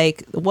looks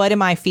like, what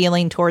am I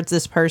feeling towards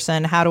this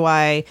person? How do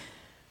I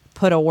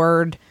put a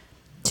word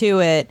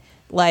to it?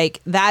 Like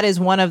that is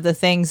one of the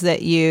things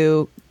that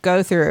you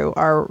go through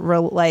are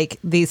like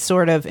these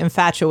sort of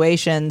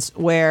infatuations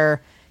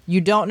where you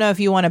don't know if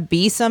you want to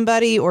be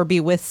somebody or be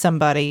with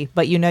somebody,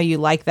 but you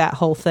like that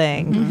whole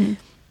thing.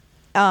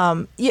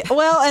 Mm-hmm. Yeah,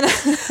 well, and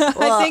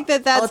I think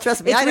that's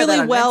trust me, it's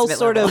really well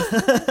sort level. of.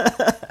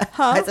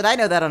 Huh? I said I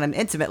know that on an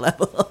intimate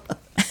level.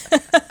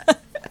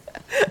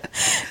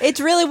 It's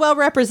really well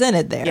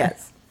represented there.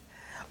 Yes.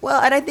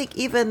 Well, and I think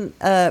even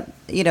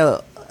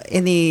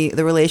in the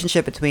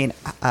relationship between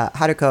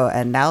Haruko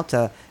and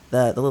Naoto,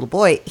 the little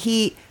boy,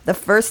 the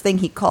first thing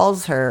he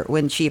calls her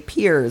when she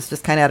appears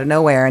just kind of out of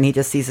nowhere and he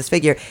just sees this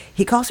figure,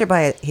 he calls her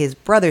by his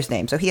brother's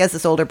name. So he has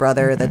this older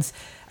brother that's,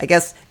 I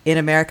guess, in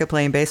America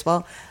playing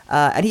baseball.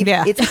 And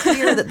it's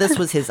clear that this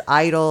was his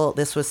idol.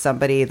 This was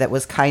somebody that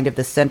was kind of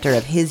the center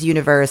of his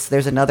universe.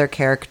 There's another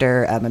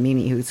character,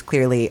 Amimi, who's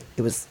clearly,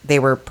 they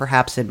were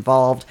perhaps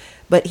involved,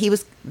 but he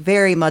was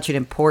very much an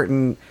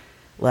important,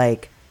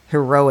 like,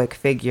 heroic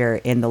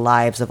figure in the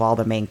lives of all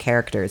the main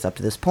characters up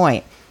to this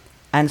point.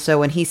 And so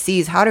when he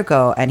sees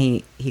Haruko and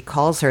he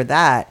calls her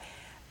that,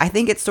 I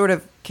think it's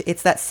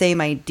that same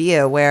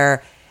idea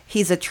where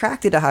he's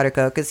attracted to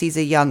Haruko because he's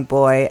a young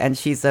boy and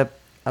she's a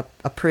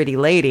pretty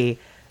lady,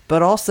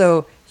 but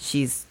also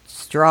she's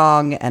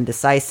strong and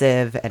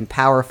decisive and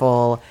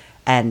powerful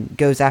and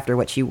goes after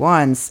what she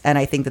wants. And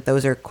I think that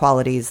those are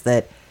qualities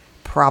that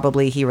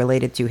probably he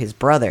related to his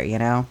brother,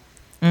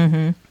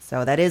 Mm-hmm.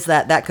 So that is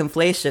that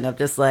conflation of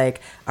just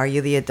like, are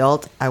you the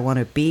adult I want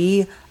to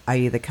be? Are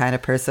you the kind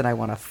of person I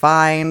want to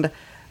find?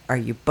 Are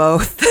you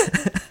both?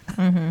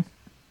 Mm-hmm.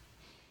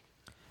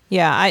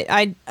 Yeah,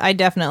 I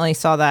definitely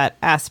saw that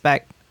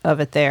aspect of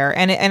it there,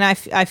 and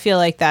I feel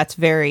like that's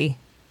very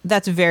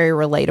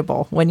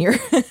relatable when you're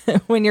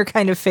when you're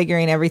kind of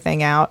figuring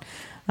everything out.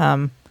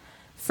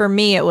 For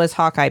me, it was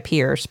Hawkeye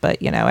Pierce,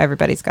 but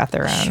everybody's got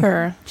their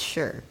own.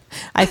 Sure.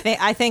 I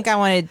think I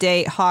want to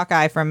date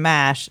Hawkeye from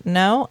MASH.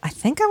 No, I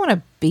think I want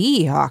to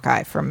be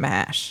Hawkeye from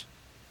MASH.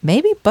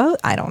 Maybe both.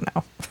 I don't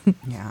know.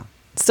 Yeah.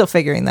 Still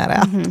figuring that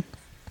out.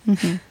 Mm-hmm.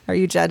 Mm-hmm. Are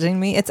you judging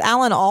me? It's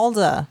Alan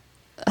Alda.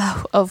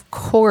 Oh, of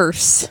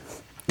course.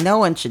 No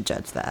one should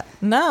judge that.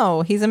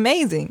 No, he's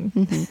amazing.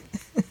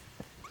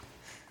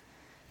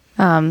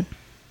 Mm-hmm.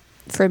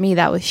 For me,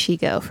 that was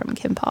Shigo from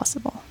Kim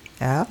Possible.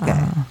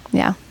 Okay.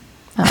 Yeah.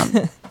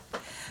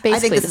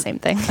 Basically the same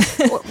thing.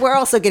 We're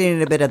also getting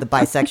into a bit of the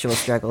bisexual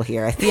struggle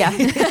here, I think. Yeah.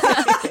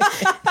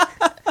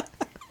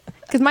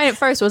 Because mine at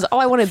first was,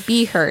 I want to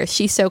be her.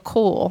 She's so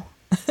cool.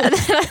 And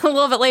then a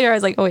little bit later, I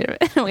was like, oh,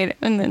 wait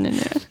a minute.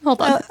 No.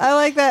 Hold on. I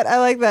like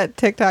that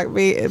TikTok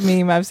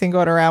meme I've seen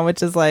going around,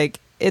 which is like,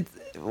 it's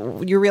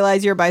you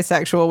realize you're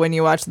bisexual when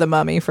you watch The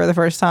Mummy for the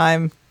first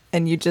time,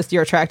 and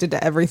you're attracted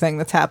to everything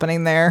that's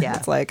happening there. Yeah.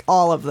 It's like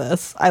all of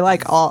this. I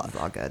like all. It's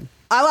all good.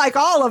 I like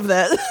all of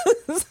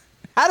this.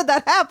 How did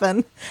that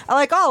happen? I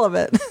like all of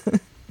it.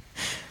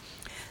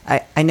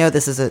 I know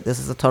this is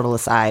a total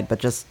aside, but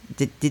just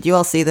did you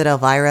all see that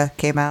Elvira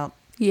came out?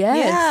 Yes.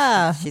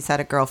 Yeah. She's had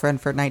a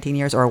girlfriend for 19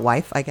 years, or a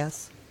wife, I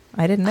guess.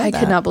 I didn't know I that.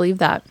 could not believe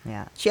that.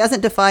 Yeah. She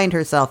hasn't defined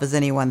herself as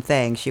any one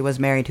thing. She was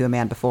married to a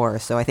man before,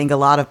 so I think a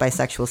lot of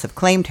bisexuals have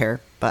claimed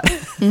her, but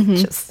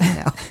just,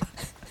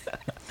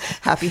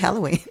 happy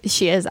Halloween.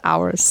 She is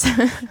ours.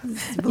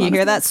 You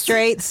hear that,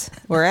 straights?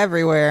 We're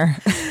everywhere.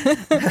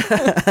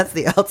 That's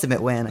the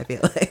ultimate win, I feel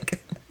like.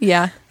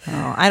 Yeah.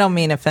 Oh, I don't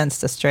mean offense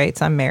to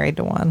straights. I'm married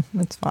to one.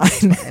 It's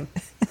fine.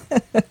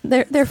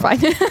 They're fine.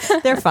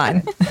 They're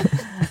fine.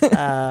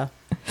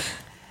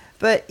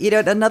 But,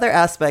 another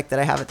aspect that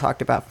I haven't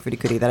talked about for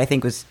Furikuri that I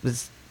think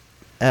was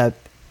a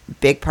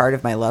big part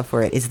of my love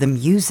for it is the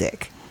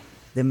music.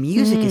 The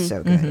music is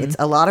so good. It's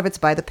a lot of it's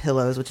by the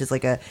Pillows, which is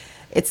like a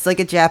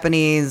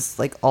Japanese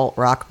like alt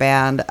rock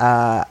band.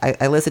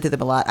 I listen to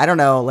them a lot. I don't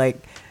know,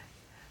 like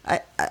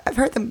I've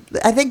heard them.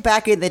 I think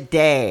back in the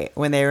day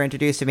when they were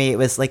introduced to me,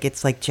 it's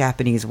like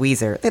Japanese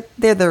Weezer.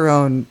 They're their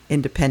own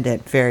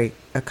independent, very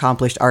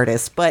accomplished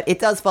artists, but it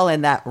does fall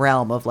in that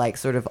realm of like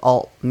sort of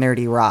alt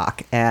nerdy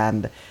rock,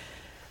 and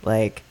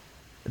like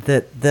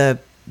the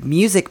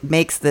music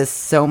makes this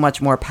so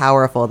much more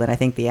powerful than I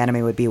think the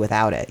anime would be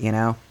without it.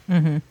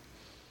 Mm-hmm.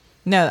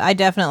 No,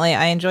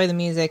 I enjoy the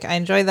music.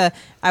 In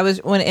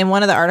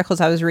one of the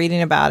articles I was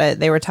reading about it,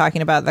 they were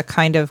talking about the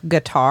kind of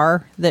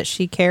guitar that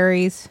she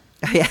carries.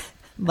 Yeah.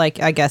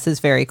 Like, I guess is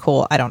very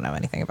cool. I don't know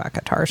anything about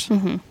guitars.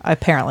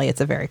 Apparently, it's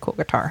a very cool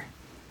guitar.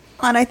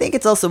 And I think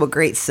it's also a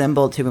great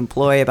symbol to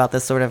employ about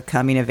this sort of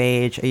coming of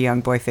age, a young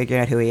boy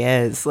figuring out who he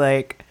is.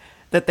 Like,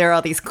 that there are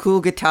all these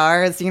cool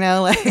guitars,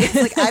 Like, it's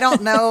like, I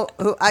don't know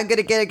who I'm going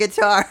to get a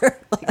guitar.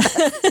 Like,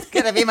 that's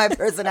going to be my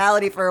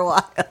personality for a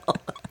while.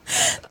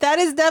 That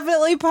is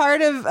definitely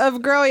part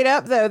of growing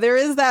up, though. There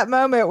is that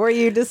moment where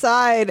you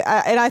decide,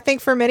 and I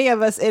think for many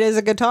of us, it is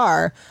a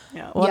guitar.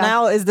 Yeah. Well,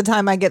 now is the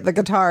time I get the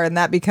guitar, and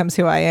that becomes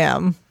who I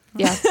am.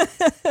 Yeah.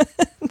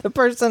 The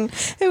person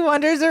who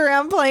wanders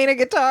around playing a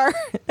guitar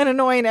and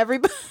annoying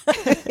everybody.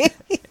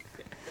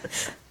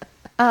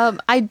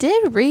 I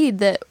did read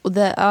that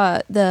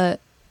the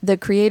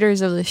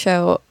creators of the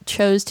show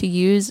chose to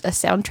use a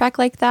soundtrack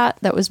like that.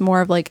 That was more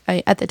of like,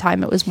 at the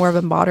time, it was more of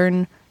a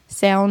modern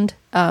sound.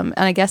 And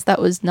I guess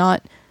that was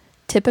not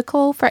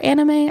typical for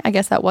anime. I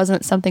guess that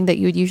wasn't something that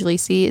you would usually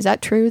see. Is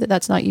that true?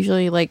 That's not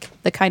usually like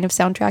the kind of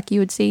soundtrack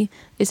you would see?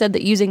 They said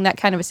that using that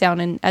kind of a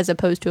sound as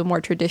opposed to a more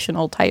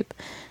traditional type,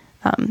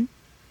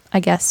 I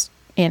guess,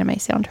 anime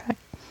soundtrack.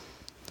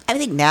 I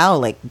think now,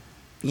 like,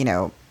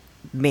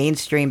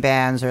 mainstream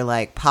bands or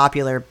like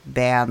popular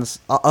bands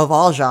of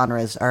all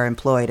genres are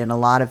employed in a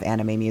lot of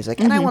anime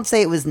music. And I won't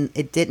say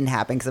it didn't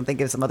happen, because I'm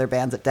thinking of some other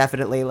bands that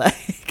definitely, like,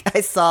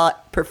 I saw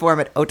perform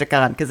at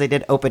Otakon because they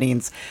did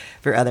openings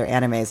for other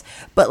animes.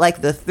 But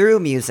like the through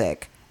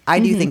music, I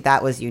do think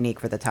that was unique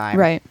for the time.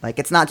 Right. Like,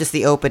 it's not just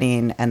the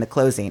opening and the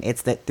closing.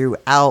 It's that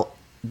throughout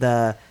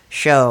the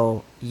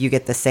show, you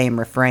get the same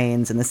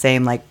refrains and the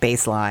same like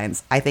bass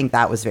lines. I think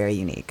that was very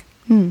unique.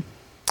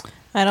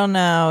 I don't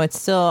know.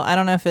 I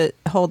don't know if it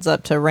holds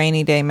up to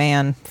Rainy Day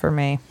Man for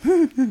me.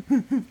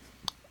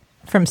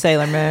 From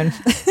Sailor Moon.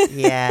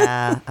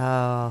 Yeah.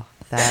 Oh,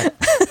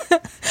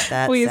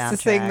 that we used to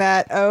sing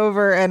that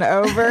over and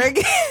over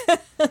again.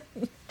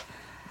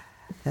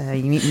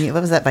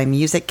 What was that, by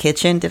Music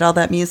Kitchen did all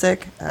that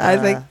music? I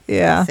think,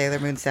 yeah. Sailor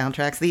Moon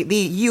soundtracks. The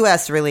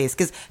U.S. release,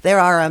 because there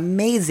are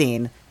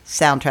amazing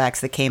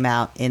soundtracks that came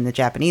out in the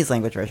Japanese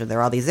language version. There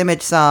are all these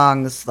image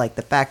songs, like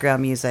the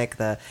background music,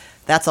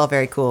 that's all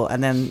very cool.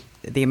 And then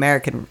the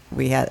American,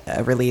 we had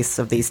a release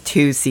of these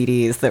 2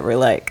 CDs that were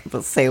like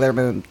the Sailor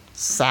Moon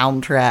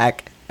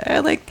soundtrack.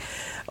 And like,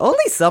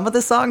 only some of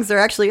the songs are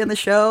actually in the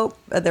show,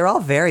 but they're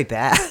all very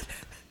bad.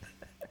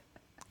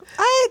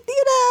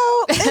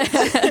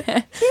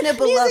 In a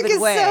beloved music is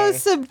way. so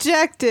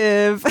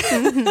subjective.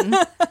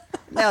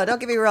 No, don't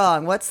get me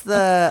wrong.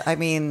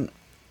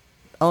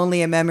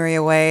 Only a Memory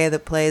Away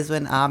that plays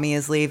when Ami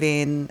is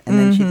leaving and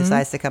then she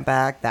decides to come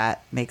back.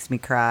 That makes me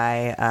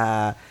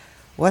cry.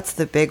 What's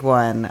the big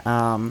one?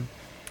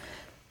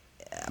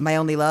 My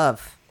Only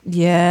Love.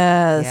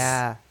 Yes.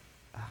 Yeah.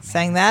 Oh,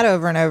 sang that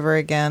over and over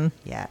again.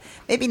 Yeah.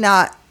 Maybe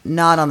not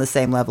on the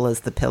same level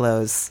as the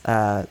Pillows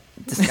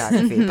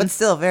discography, but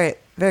still very,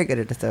 very good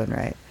at its own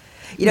right.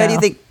 Do you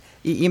think,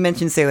 you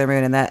mentioned Sailor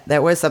Moon, and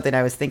that was something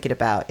I was thinking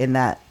about, in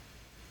that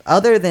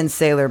other than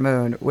Sailor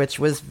Moon, which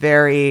was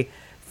very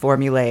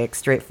formulaic,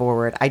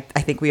 straightforward, I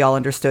think we all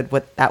understood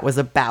what that was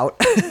about.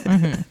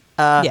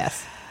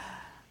 Yes.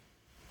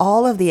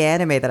 All of the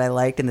anime that I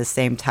liked in the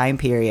same time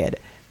period,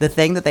 the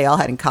thing that they all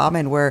had in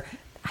common were,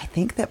 I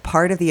think that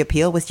part of the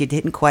appeal was you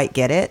didn't quite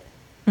get it.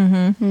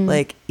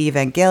 Like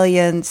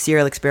Evangelion,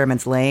 Serial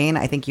Experiments Lane.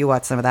 I think you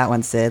watched some of that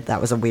one, Sid.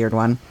 That was a weird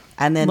one.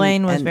 And then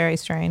Lane was very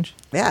strange.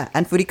 Yeah,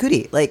 and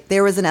Furikuri. Like,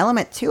 there was an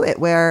element to it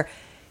where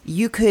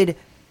you could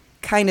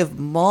kind of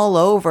mull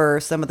over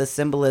some of the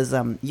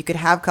symbolism. You could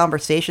have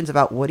conversations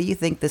about, what do you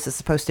think this is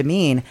supposed to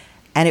mean?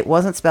 And it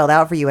wasn't spelled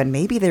out for you, and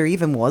maybe there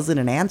even wasn't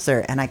an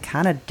answer, and I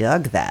kind of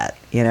dug that,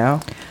 you know?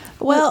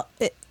 Well,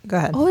 go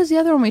ahead. What was the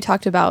other one we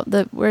talked about?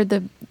 Where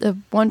the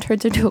one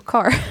turns into a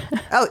car.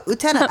 Oh,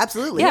 Lieutenant,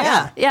 absolutely.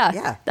 Yeah.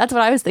 That's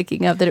what I was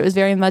thinking of, that it was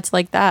very much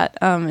like that,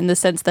 in the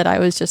sense that I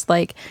was just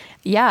like,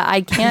 yeah,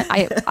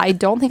 I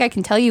don't think I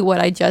can tell you what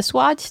I just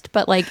watched,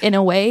 but like in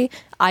a way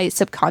I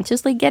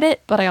subconsciously get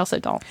it, but I also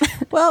don't.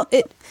 Well,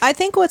 I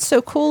think what's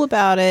so cool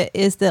about it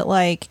is that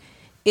like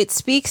it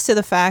speaks to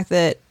the fact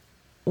that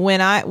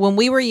when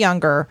we were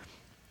younger,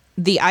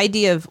 the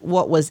idea of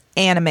what was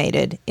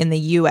animated in the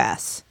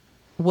US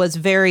was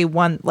very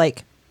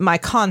like my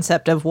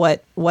concept of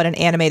what an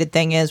animated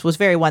thing was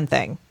very one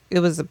thing. It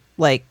was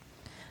like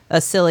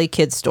a silly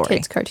kid's story.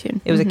 Kid's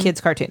cartoon. It was a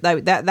kid's cartoon.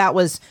 That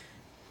was,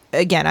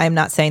 again, I'm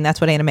not saying that's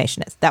what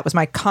animation is. That was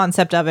my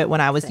concept of it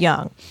when I was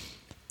young.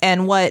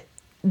 And what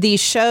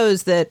these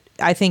shows that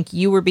I think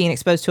you were being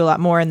exposed to a lot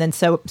more, and then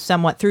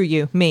somewhat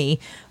through me,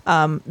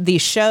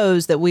 these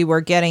shows that we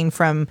were getting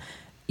from,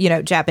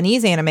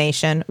 Japanese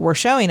animation were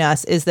showing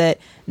us is that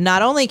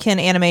not only can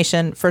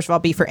animation, first of all,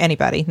 be for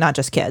anybody, not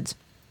just kids,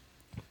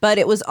 but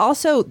it was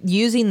also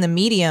using the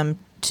medium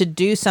to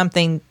do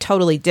something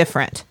totally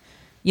different.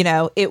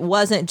 It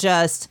wasn't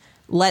just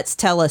let's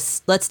tell a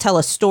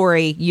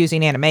story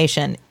using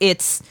animation.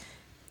 It's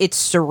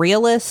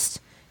surrealist.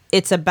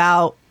 It's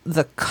about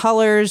the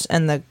colors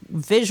and the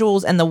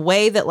visuals and the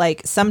way that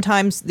like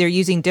sometimes they're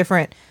using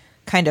different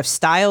kind of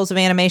styles of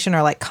animation,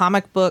 or like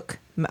comic book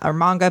or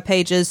manga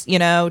pages,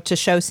 to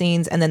show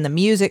scenes, and then the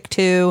music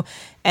too,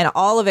 and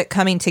all of it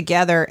coming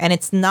together. And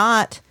it's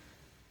not,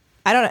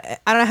 I don't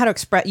know how to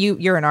express,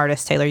 you're an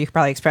artist, Taylor, you could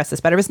probably express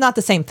this better, but it's not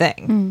the same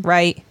thing,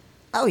 right?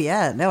 Oh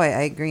yeah, no, I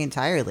agree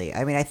entirely.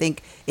 I mean, I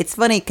think it's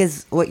funny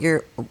because what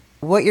you're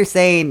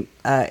saying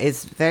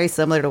is very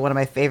similar to one of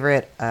my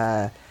favorite,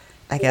 I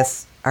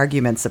guess,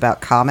 arguments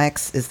about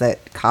comics, is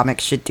that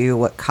comics should do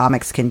what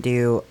comics can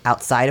do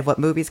outside of what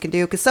movies can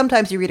do. Because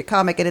sometimes you read a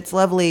comic and it's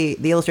lovely,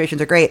 the illustrations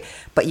are great,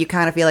 but you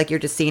kind of feel like you're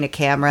just seeing a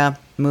camera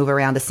move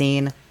around a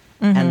scene,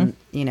 and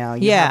you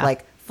have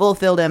like full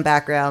filled-in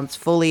backgrounds,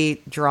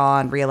 fully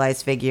drawn,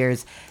 realized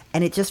figures.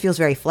 And it just feels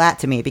very flat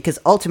to me, because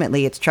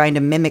ultimately it's trying to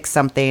mimic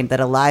something that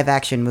a live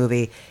action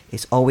movie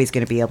is always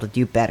going to be able to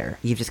do better.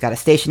 You've just got a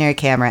stationary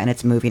camera and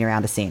it's moving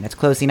around a scene. It's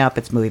closing up,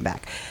 it's moving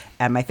back.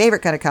 And my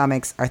favorite kind of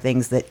comics are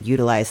things that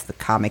utilize the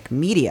comic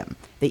medium,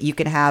 that you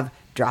can have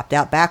dropped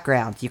out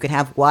backgrounds. You can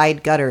have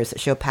wide gutters that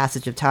show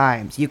passage of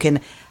times. You can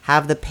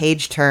have the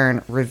page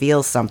turn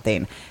reveal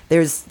something.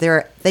 There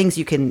are things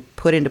you can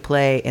put into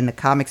play in the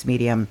comics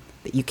medium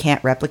that you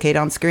can't replicate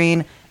on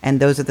screen. And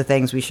those are the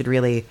things we should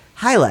really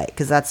highlight,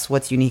 because that's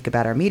what's unique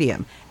about our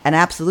medium. And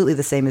absolutely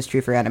the same is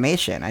true for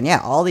animation. And yeah,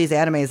 all these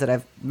animes that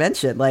I've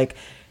mentioned, like,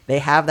 they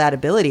have that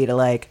ability to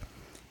like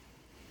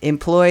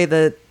employ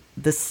the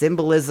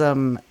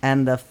symbolism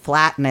and the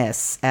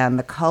flatness and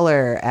the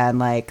color and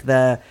like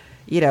the,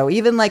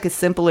 even like as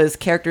simple as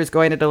characters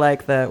going into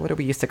like the, what do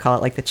we used to call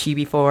it, like the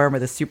chibi form or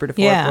the super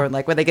deformed form,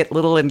 like when they get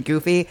little and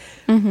goofy.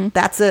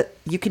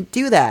 You can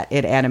do that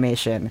in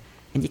animation,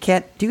 and you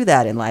can't do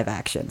that in live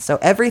action. So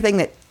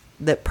everything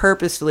that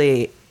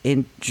purposely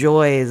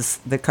enjoys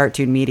the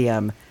cartoon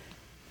medium,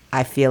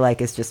 I feel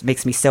like is just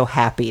makes me so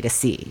happy to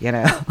see,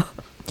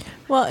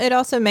 Well, it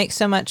also makes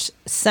so much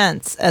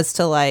sense as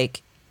to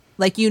like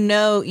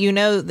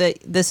that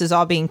this is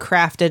all being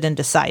crafted and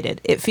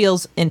decided. It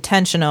feels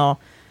intentional,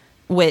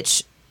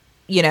 which,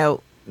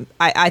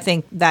 I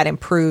think that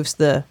improves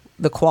the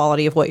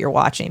quality of what you're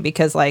watching,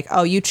 because like,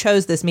 oh, you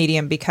chose this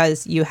medium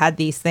because you had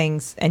these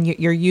things and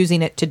you're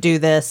using it to do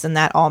this, and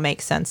that all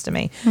makes sense to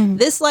me.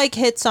 This like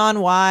hits on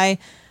why,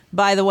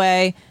 by the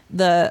way,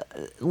 the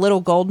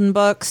little golden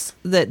books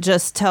that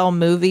just tell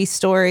movie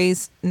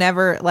stories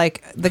never,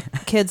 like, the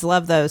kids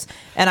love those,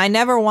 and I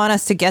never want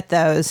us to get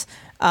those.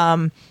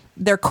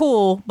 They're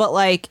cool, but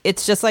like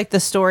it's just like the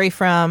story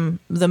from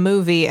the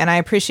movie, and I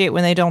appreciate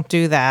when they don't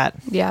do that.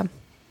 Yeah.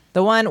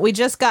 The one we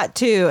just got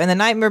to, and the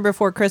Nightmare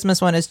Before Christmas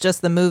one is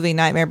just the movie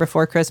Nightmare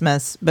Before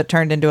Christmas, but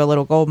turned into a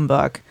little golden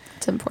book.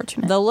 It's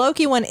unfortunate. The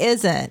Loki one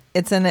isn't.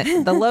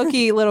 The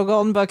Loki little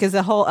golden book is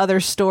a whole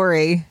other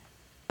story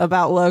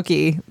about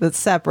Loki that's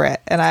separate,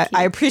 and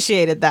I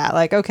appreciated that.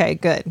 Like, okay,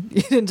 good.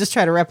 You didn't just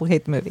try to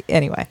replicate the movie.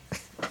 Anyway.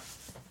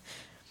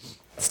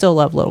 Still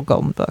love little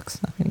golden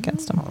books. Nothing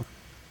against them.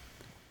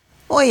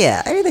 Well,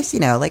 yeah. I mean, I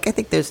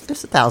think there's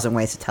 1,000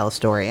 ways to tell a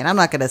story, and I'm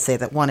not going to say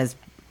that one is.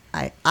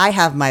 I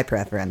have my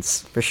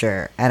preference for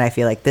sure, and I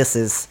feel like this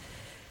is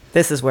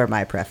where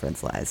my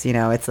preference lies.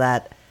 It's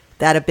that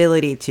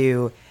ability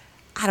to,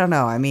 I don't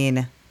know. I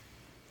mean,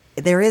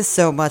 there is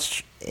so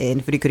much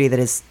in Furikuri that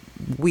is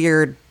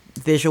weird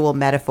visual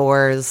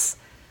metaphors,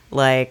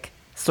 like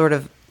sort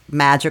of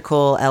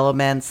magical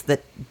elements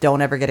that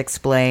don't ever get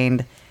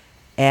explained,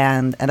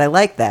 and I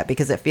like that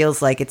because it feels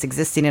like it's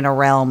existing in a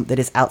realm that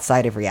is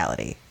outside of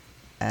reality,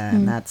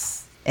 and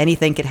that's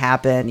anything could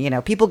happen. You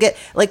know,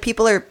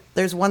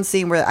 there's one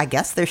scene where I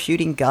guess they're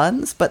shooting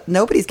guns, but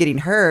nobody's getting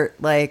hurt.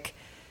 Like,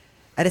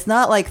 and it's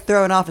not like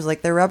thrown off as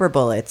like they're rubber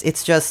bullets.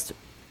 It's just,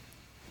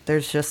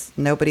 there's just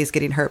nobody's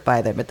getting hurt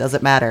by them. It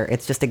doesn't matter.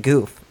 It's just a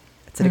goof.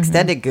 It's an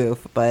extended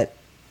goof, but,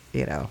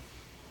 you know.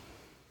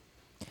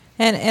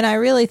 And I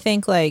really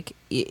think, like,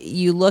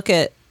 you look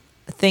at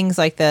things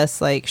like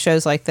this, like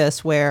shows like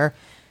this, where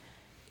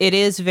it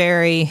is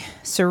very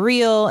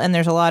surreal and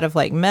there's a lot of,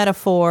 like,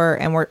 metaphor,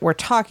 and we're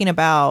talking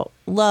about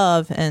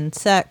love and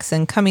sex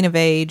and coming of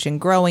age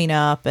and growing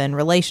up and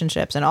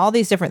relationships, and all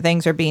these different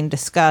things are being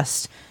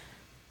discussed,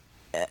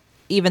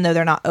 even though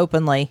they're not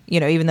openly, you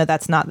know, even though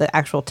that's not the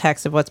actual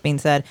text of what's being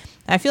said.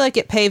 And I feel like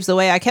it paves the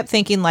way. I kept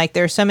thinking, like,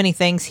 there's so many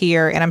things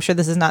here, and I'm sure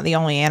this is not the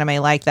only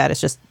anime like that.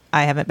 It's just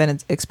I haven't been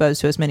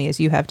exposed to as many as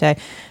you have, Tay.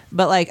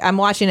 But, like, I'm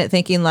watching it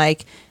thinking,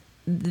 like,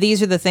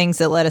 these are the things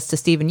that led us to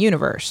Steven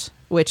Universe,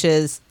 which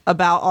is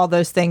about all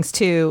those things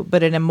too,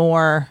 but in a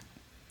more,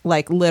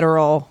 like,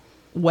 literal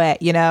way,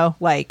 you know?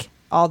 Like,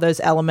 all those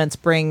elements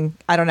bring,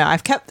 I don't know. I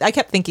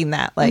kept thinking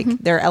that, like,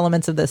 there are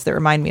elements of this that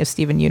remind me of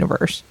Steven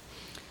Universe.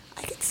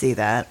 I can see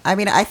that. I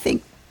mean, I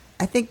think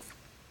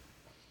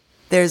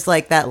there's,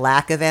 like, that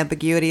lack of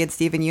ambiguity in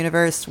Steven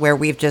Universe where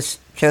we've just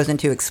chosen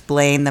to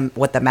explain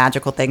what the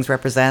magical things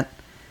represent,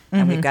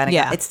 and we've got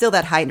it's still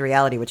that heightened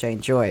reality, which I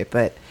enjoy,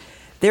 but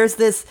there's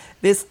this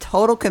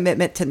total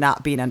commitment to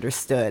not being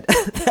understood.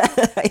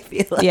 I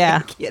feel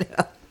like, you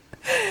know,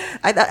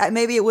 I thought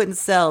maybe it wouldn't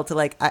sell to,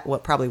 like,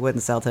 probably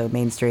wouldn't sell to a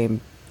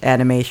mainstream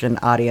animation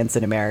audience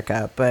in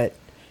America, but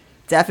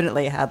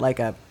definitely had, like,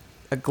 a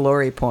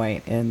glory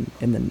point in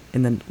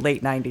the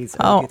late 90s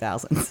and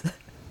 2000s.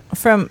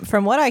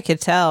 From what I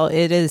could tell,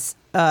 it is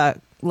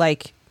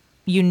like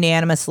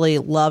unanimously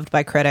loved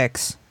by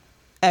critics.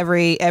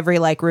 Every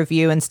like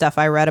review and stuff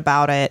I read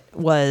about it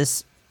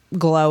was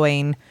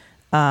glowing.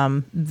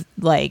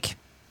 Like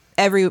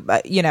every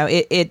you know,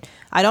 it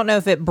I don't know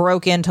if it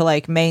broke into,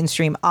 like,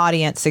 mainstream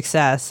audience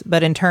success,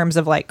 but in terms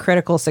of, like,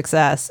 critical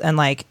success and,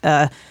 like,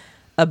 a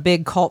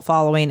big cult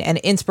following and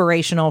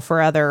inspirational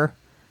for other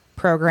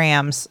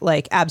programs,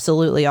 like,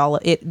 absolutely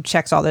it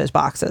checks all those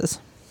boxes.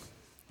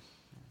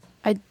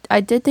 I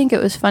did think it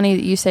was funny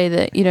that you say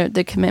that, you know,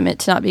 the commitment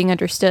to not being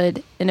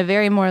understood in a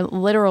very more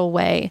literal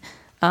way.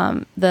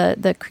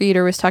 The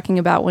creator was talking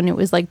about when it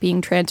was, like,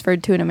 being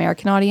transferred to an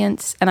American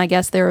audience, and I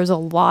guess there was a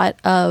lot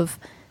of,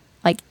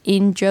 like,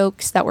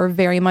 in-jokes that were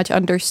very much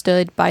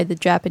understood by the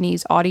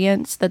Japanese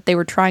audience, that they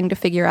were trying to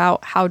figure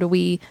out, how do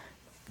we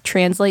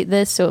translate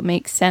this so it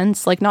makes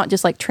sense, like, not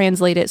just, like,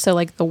 translate it so,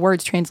 like, the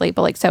words translate,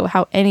 but, like, so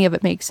how any of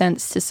it makes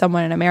sense to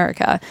someone in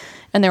America.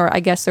 And there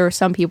were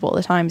some people at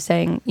the time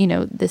saying, you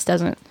know, this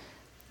doesn't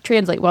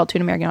translate well to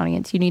an American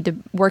audience. You need to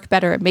work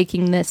better at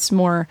making this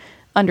more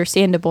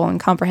understandable and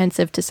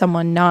comprehensive to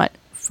someone not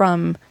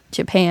from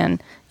Japan.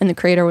 And the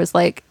creator was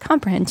like,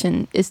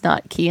 comprehension is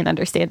not key in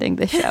understanding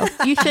this show.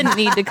 You shouldn't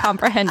need to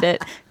comprehend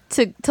it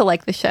to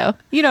like the show.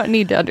 You don't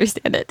need to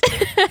understand it.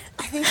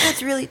 I think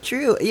that's really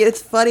true.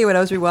 It's funny when I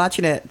was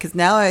rewatching it, because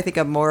now I think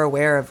I'm more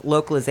aware of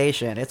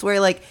localization. It's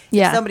where, like,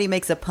 if somebody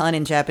makes a pun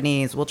in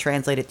Japanese, we'll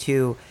translate it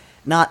to,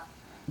 not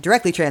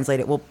directly translate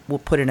it, we'll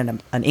put it in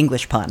an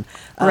English pun.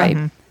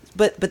 Right.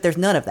 But there's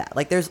none of that.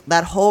 Like, there's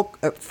that whole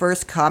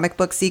first comic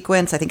book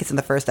sequence, I think it's in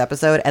the first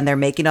episode, and they're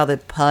making all the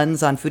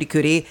puns on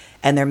furikuri,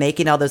 and they're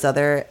making all those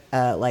other,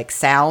 like,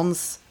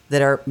 sounds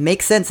that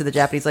make sense in the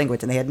Japanese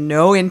language, and they had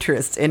no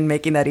interest in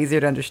making that easier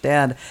to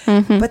understand.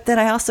 But then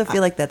I also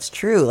feel like that's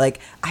true. Like,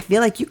 I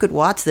feel like you could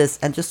watch this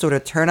and just sort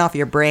of turn off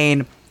your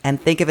brain and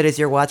think of it as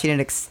you're watching an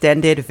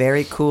extended,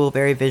 very cool,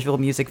 very visual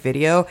music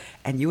video,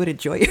 and you would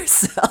enjoy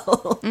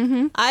yourself.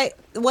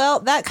 Well,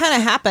 that kind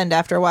of happened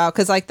after a while,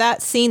 because, like,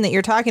 that scene that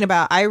you're talking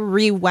about, I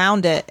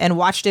rewound it and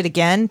watched it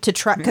again to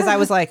try, because I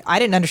was like, I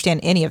didn't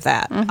understand any of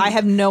that. I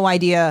have no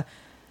idea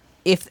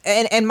if,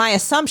 and my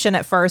assumption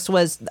at first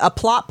was a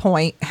plot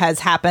point has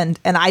happened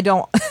and I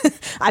don't,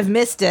 I've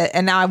missed it,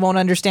 and now I won't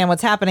understand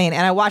what's happening.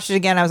 And I watched it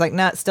again, and I was like,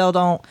 no, still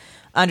don't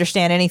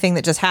understand anything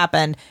that just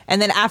happened.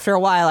 And then after a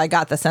while, I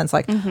got the sense,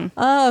 like,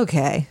 oh,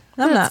 okay,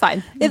 That's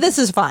fine. This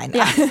is fine.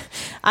 Yeah.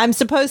 I'm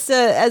supposed to,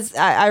 as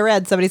I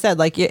read, somebody said,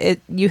 like,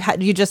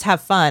 you just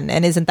have fun,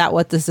 and isn't that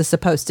what this is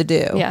supposed to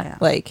do? Yeah.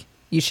 Like,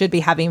 you should be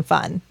having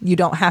fun. You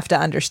don't have to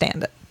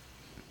understand it.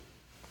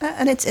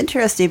 And it's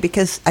interesting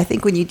because I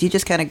think when you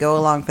just kind of go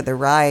along for the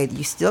ride,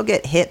 you still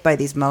get hit by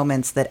these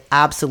moments that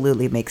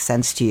absolutely make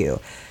sense to you.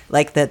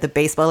 Like the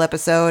baseball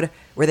episode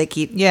where they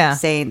keep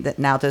saying that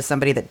now to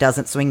somebody that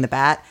doesn't swing the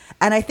bat.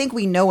 And I think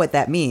we know what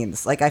that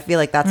means. Like, I feel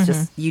like that's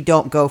just, you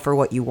don't go for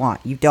what you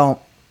want. You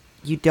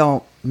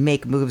don't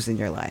make moves in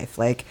your life.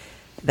 Like,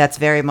 that's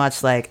very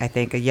much like, I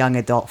think, a young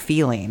adult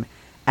feeling.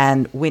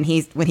 And when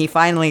he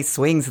finally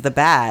swings the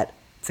bat,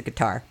 it's a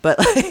guitar, but,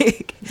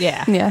 like,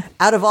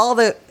 out of all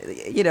the,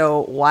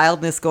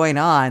 wildness going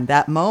on,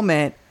 that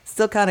moment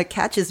still kind of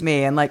catches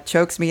me and, like,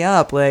 chokes me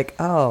up. Like,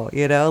 oh,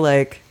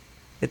 like,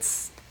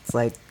 it's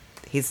like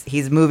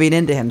he's moving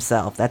into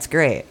himself. That's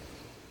great.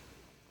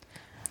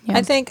 Yeah.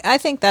 I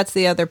think that's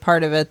the other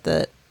part of it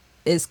that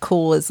is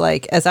cool is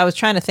like, as I was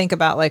trying to think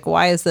about like,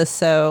 why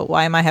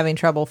am I having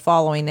trouble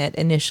following it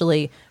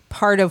initially?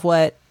 Part of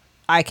what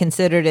I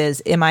considered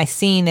is, am I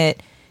seeing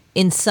it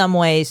in some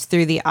ways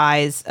through the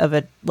eyes of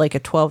a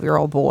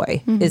 12-year-old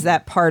boy? Mm-hmm. Is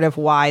that part of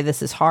why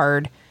this is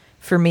hard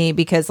for me?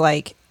 Because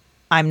like,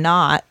 I'm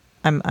a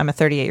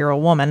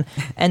 38-year-old woman.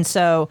 And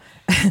so,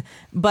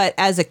 but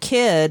as a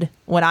kid,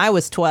 when I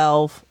was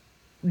 12,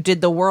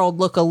 did the world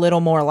look a little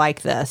more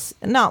like this?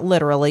 Not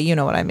literally, you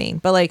know what I mean?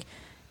 But like,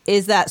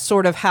 is that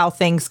sort of how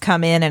things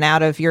come in and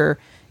out of your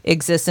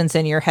existence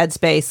and your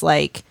headspace?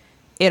 Like,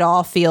 it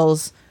all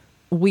feels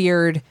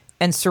weird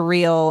and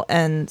surreal,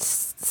 and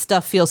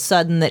stuff feels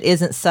sudden that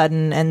isn't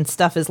sudden, and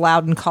stuff is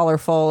loud and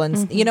colorful, and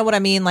mm-hmm. you know what I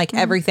mean? Like, mm-hmm.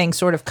 everything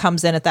sort of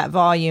comes in at that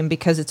volume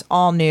because it's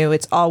all new,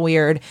 it's all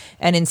weird,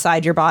 and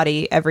inside your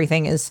body,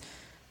 everything is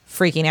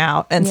freaking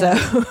out. And so,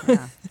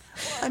 yeah.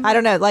 I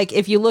don't know, like,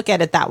 if you look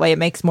at it that way, it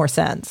makes more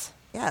sense.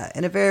 Yeah,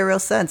 in a very real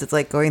sense. It's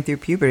like going through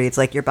puberty. It's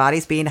like your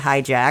body's being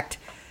hijacked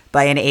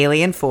by an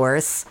alien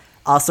force.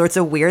 All sorts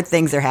of weird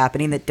things are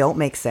happening that don't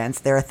make sense.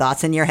 There are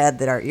thoughts in your head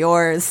that aren't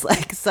yours.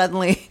 Like,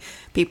 suddenly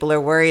people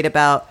are worried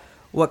about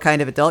what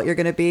kind of adult you're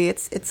going to be.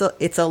 It's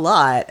a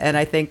lot. And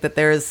I think that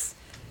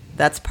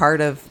that's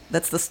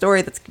the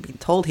story that's being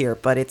told here,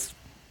 but it's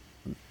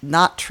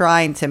not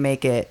trying to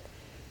make it,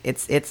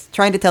 it's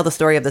trying to tell the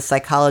story of the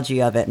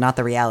psychology of it, not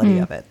the reality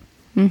of it.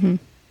 Mm-hmm.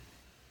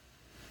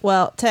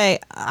 Well, Tay,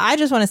 I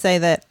just want to say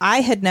that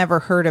I had never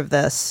heard of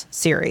this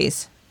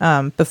series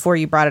before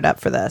you brought it up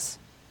for this.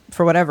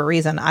 For whatever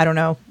reason, I don't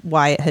know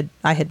why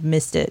I had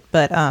missed it,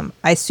 but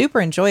I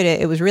super enjoyed it.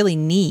 It was really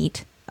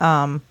neat.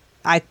 I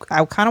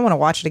kind of want to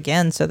watch it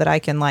again so that I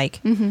can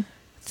like mm-hmm.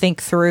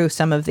 think through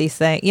some of these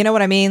things. You know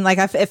what I mean? Like,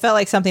 it felt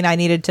like something I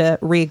needed to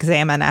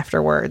re-examine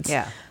afterwards.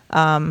 Yeah.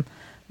 And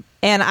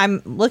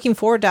I'm looking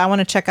forward to, I want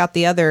to check out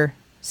the other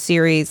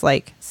series,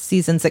 like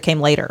seasons that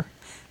came later.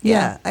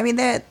 Yeah. I mean,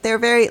 they're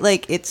very,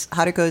 like, it's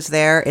Haruko's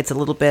there. It's a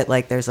little bit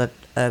like there's a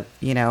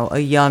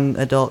young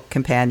adult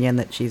companion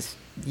that she's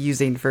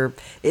using for,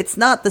 it's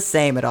not the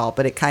same at all,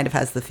 but it kind of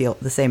has the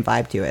same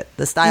vibe to it.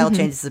 The style mm-hmm.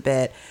 changes a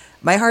bit.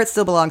 My heart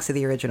still belongs to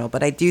the original,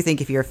 but I do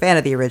think if you're a fan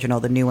of the original,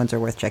 the new ones are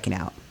worth checking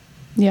out.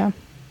 Yeah.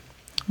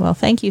 Well,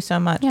 thank you so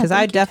much, because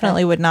I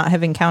definitely would not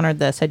have encountered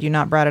this had you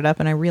not brought it up,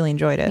 and I really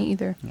enjoyed it. Me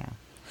either. Yeah.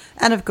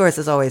 And of course,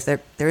 as always,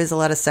 there is a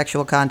lot of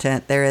sexual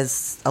content. There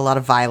is a lot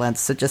of violence.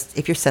 So just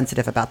if you're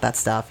sensitive about that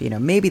stuff,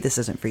 maybe this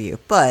isn't for you.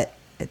 But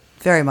it's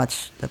very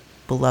much a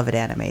beloved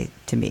anime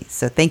to me.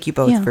 So thank you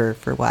both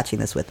for watching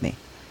this with me.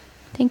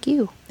 Thank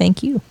you.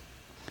 Thank you.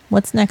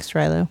 What's next,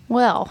 Rilo?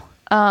 Well,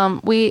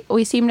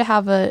 we seem to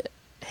have a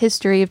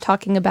history of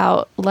talking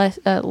about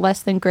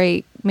less than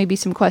great, maybe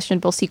some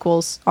questionable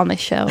sequels on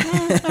this show.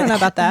 I don't know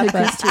about that.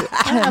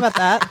 I don't know about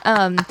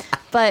that.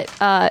 But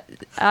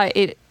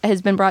it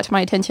has been brought to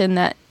my attention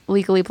that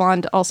Legally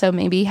Blonde also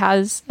maybe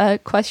has a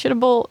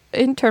questionable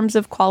in terms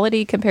of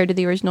quality compared to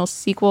the original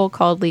sequel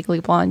called Legally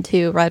Blonde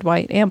 2, Red,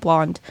 White, and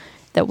Blonde,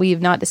 that we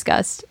have not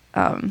discussed.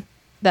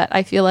 That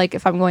I feel like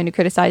if I'm going to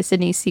criticize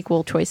Sydney's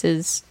sequel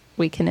choices,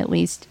 we can at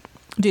least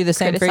do the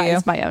same for you.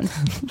 My own.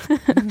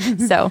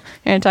 So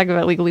we're going to talk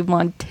about Legally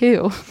Blonde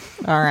 2.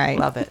 All right.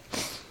 Love it.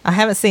 I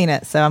haven't seen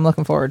it, so I'm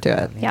looking forward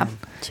to it. Yeah.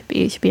 Should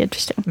be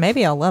interesting.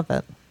 Maybe I'll love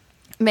it.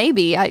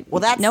 Maybe.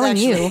 That's knowing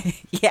you.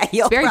 Yeah,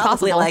 you'll very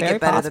probably possible. like Very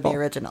it better possible. than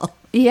the original.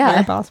 Yeah.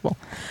 Very possible.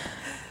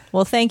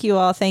 Well, thank you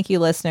all. Thank you,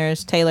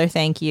 listeners. Taylor,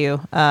 thank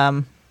you.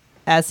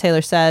 As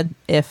Taylor said,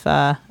 if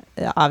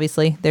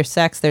obviously there's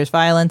sex, there's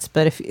violence,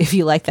 but if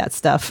you like that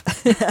stuff,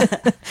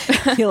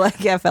 if you like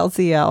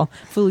FLCL,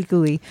 Fooly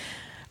Cooly.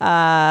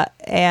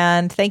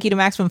 And thank you to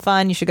Maximum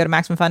Fun. You should go to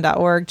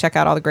MaximumFun.org. Check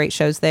out all the great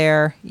shows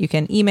there. You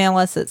can email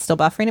us at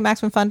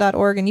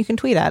stillbuffering@MaximumFun.org, and you can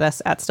tweet at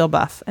us at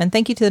stillbuff. And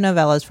thank you to the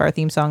Novellas for our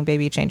theme song,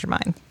 Baby Change Your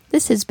Mind.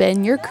 This has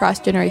been your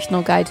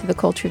cross-generational guide to the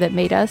culture that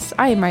made us.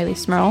 I am Riley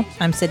Smurl.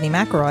 I'm Sydney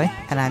McElroy.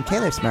 And I'm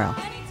Taylor Smurl.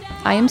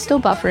 I am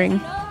still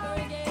buffering.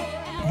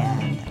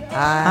 And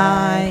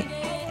I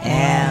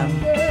am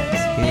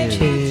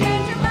too.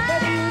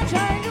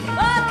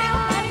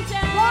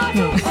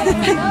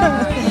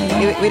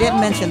 We didn't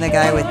mention the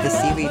guy with the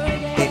seaweed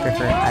paper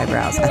for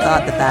eyebrows. I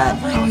thought that.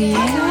 Oh yeah,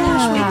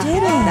 gosh, we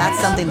didn't. That's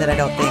something that I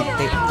don't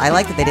think I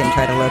like that they didn't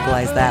try to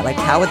localize that. Like,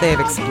 how would they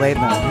have explained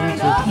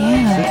that?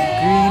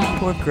 Yeah. Green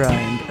pork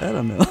rind. I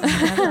don't know.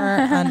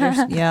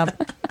 Never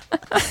Yep.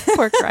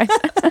 Pork rind.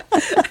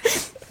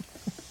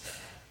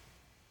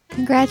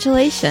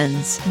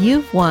 Congratulations!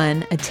 You've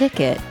won a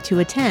ticket to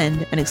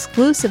attend an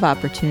exclusive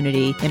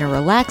opportunity in a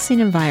relaxing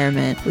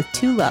environment with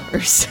two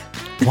lovers.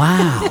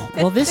 Wow.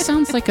 Well, this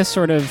sounds like a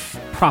sort of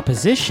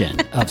proposition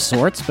of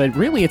sorts, but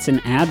really it's an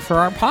ad for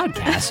our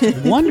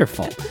podcast.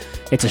 Wonderful.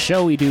 It's a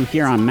show we do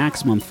here on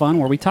Maximum Fun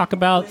where we talk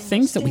about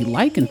things that we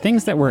like and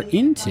things that we're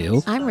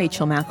into. I'm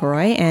Rachel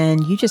McElroy,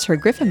 and you just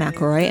heard Griffin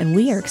McElroy, and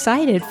we are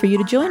excited for you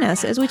to join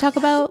us as we talk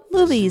about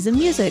movies and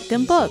music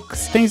and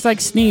books. Things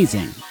like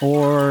sneezing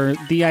or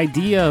the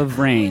idea of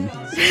rain.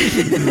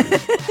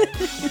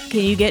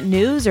 Can you get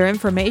news or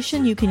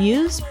information you can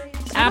use?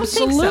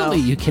 Absolutely,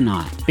 you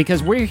cannot.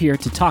 Because we're here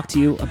to talk to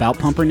you about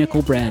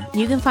pumpernickel bread.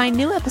 You can find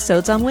new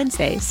episodes on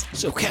Wednesdays.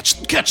 So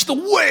catch the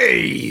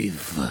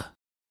wave!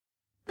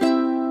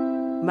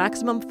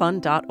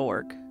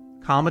 MaximumFun.org.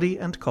 Comedy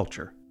and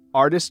culture.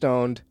 Artist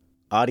owned.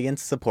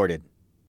 Audience supported.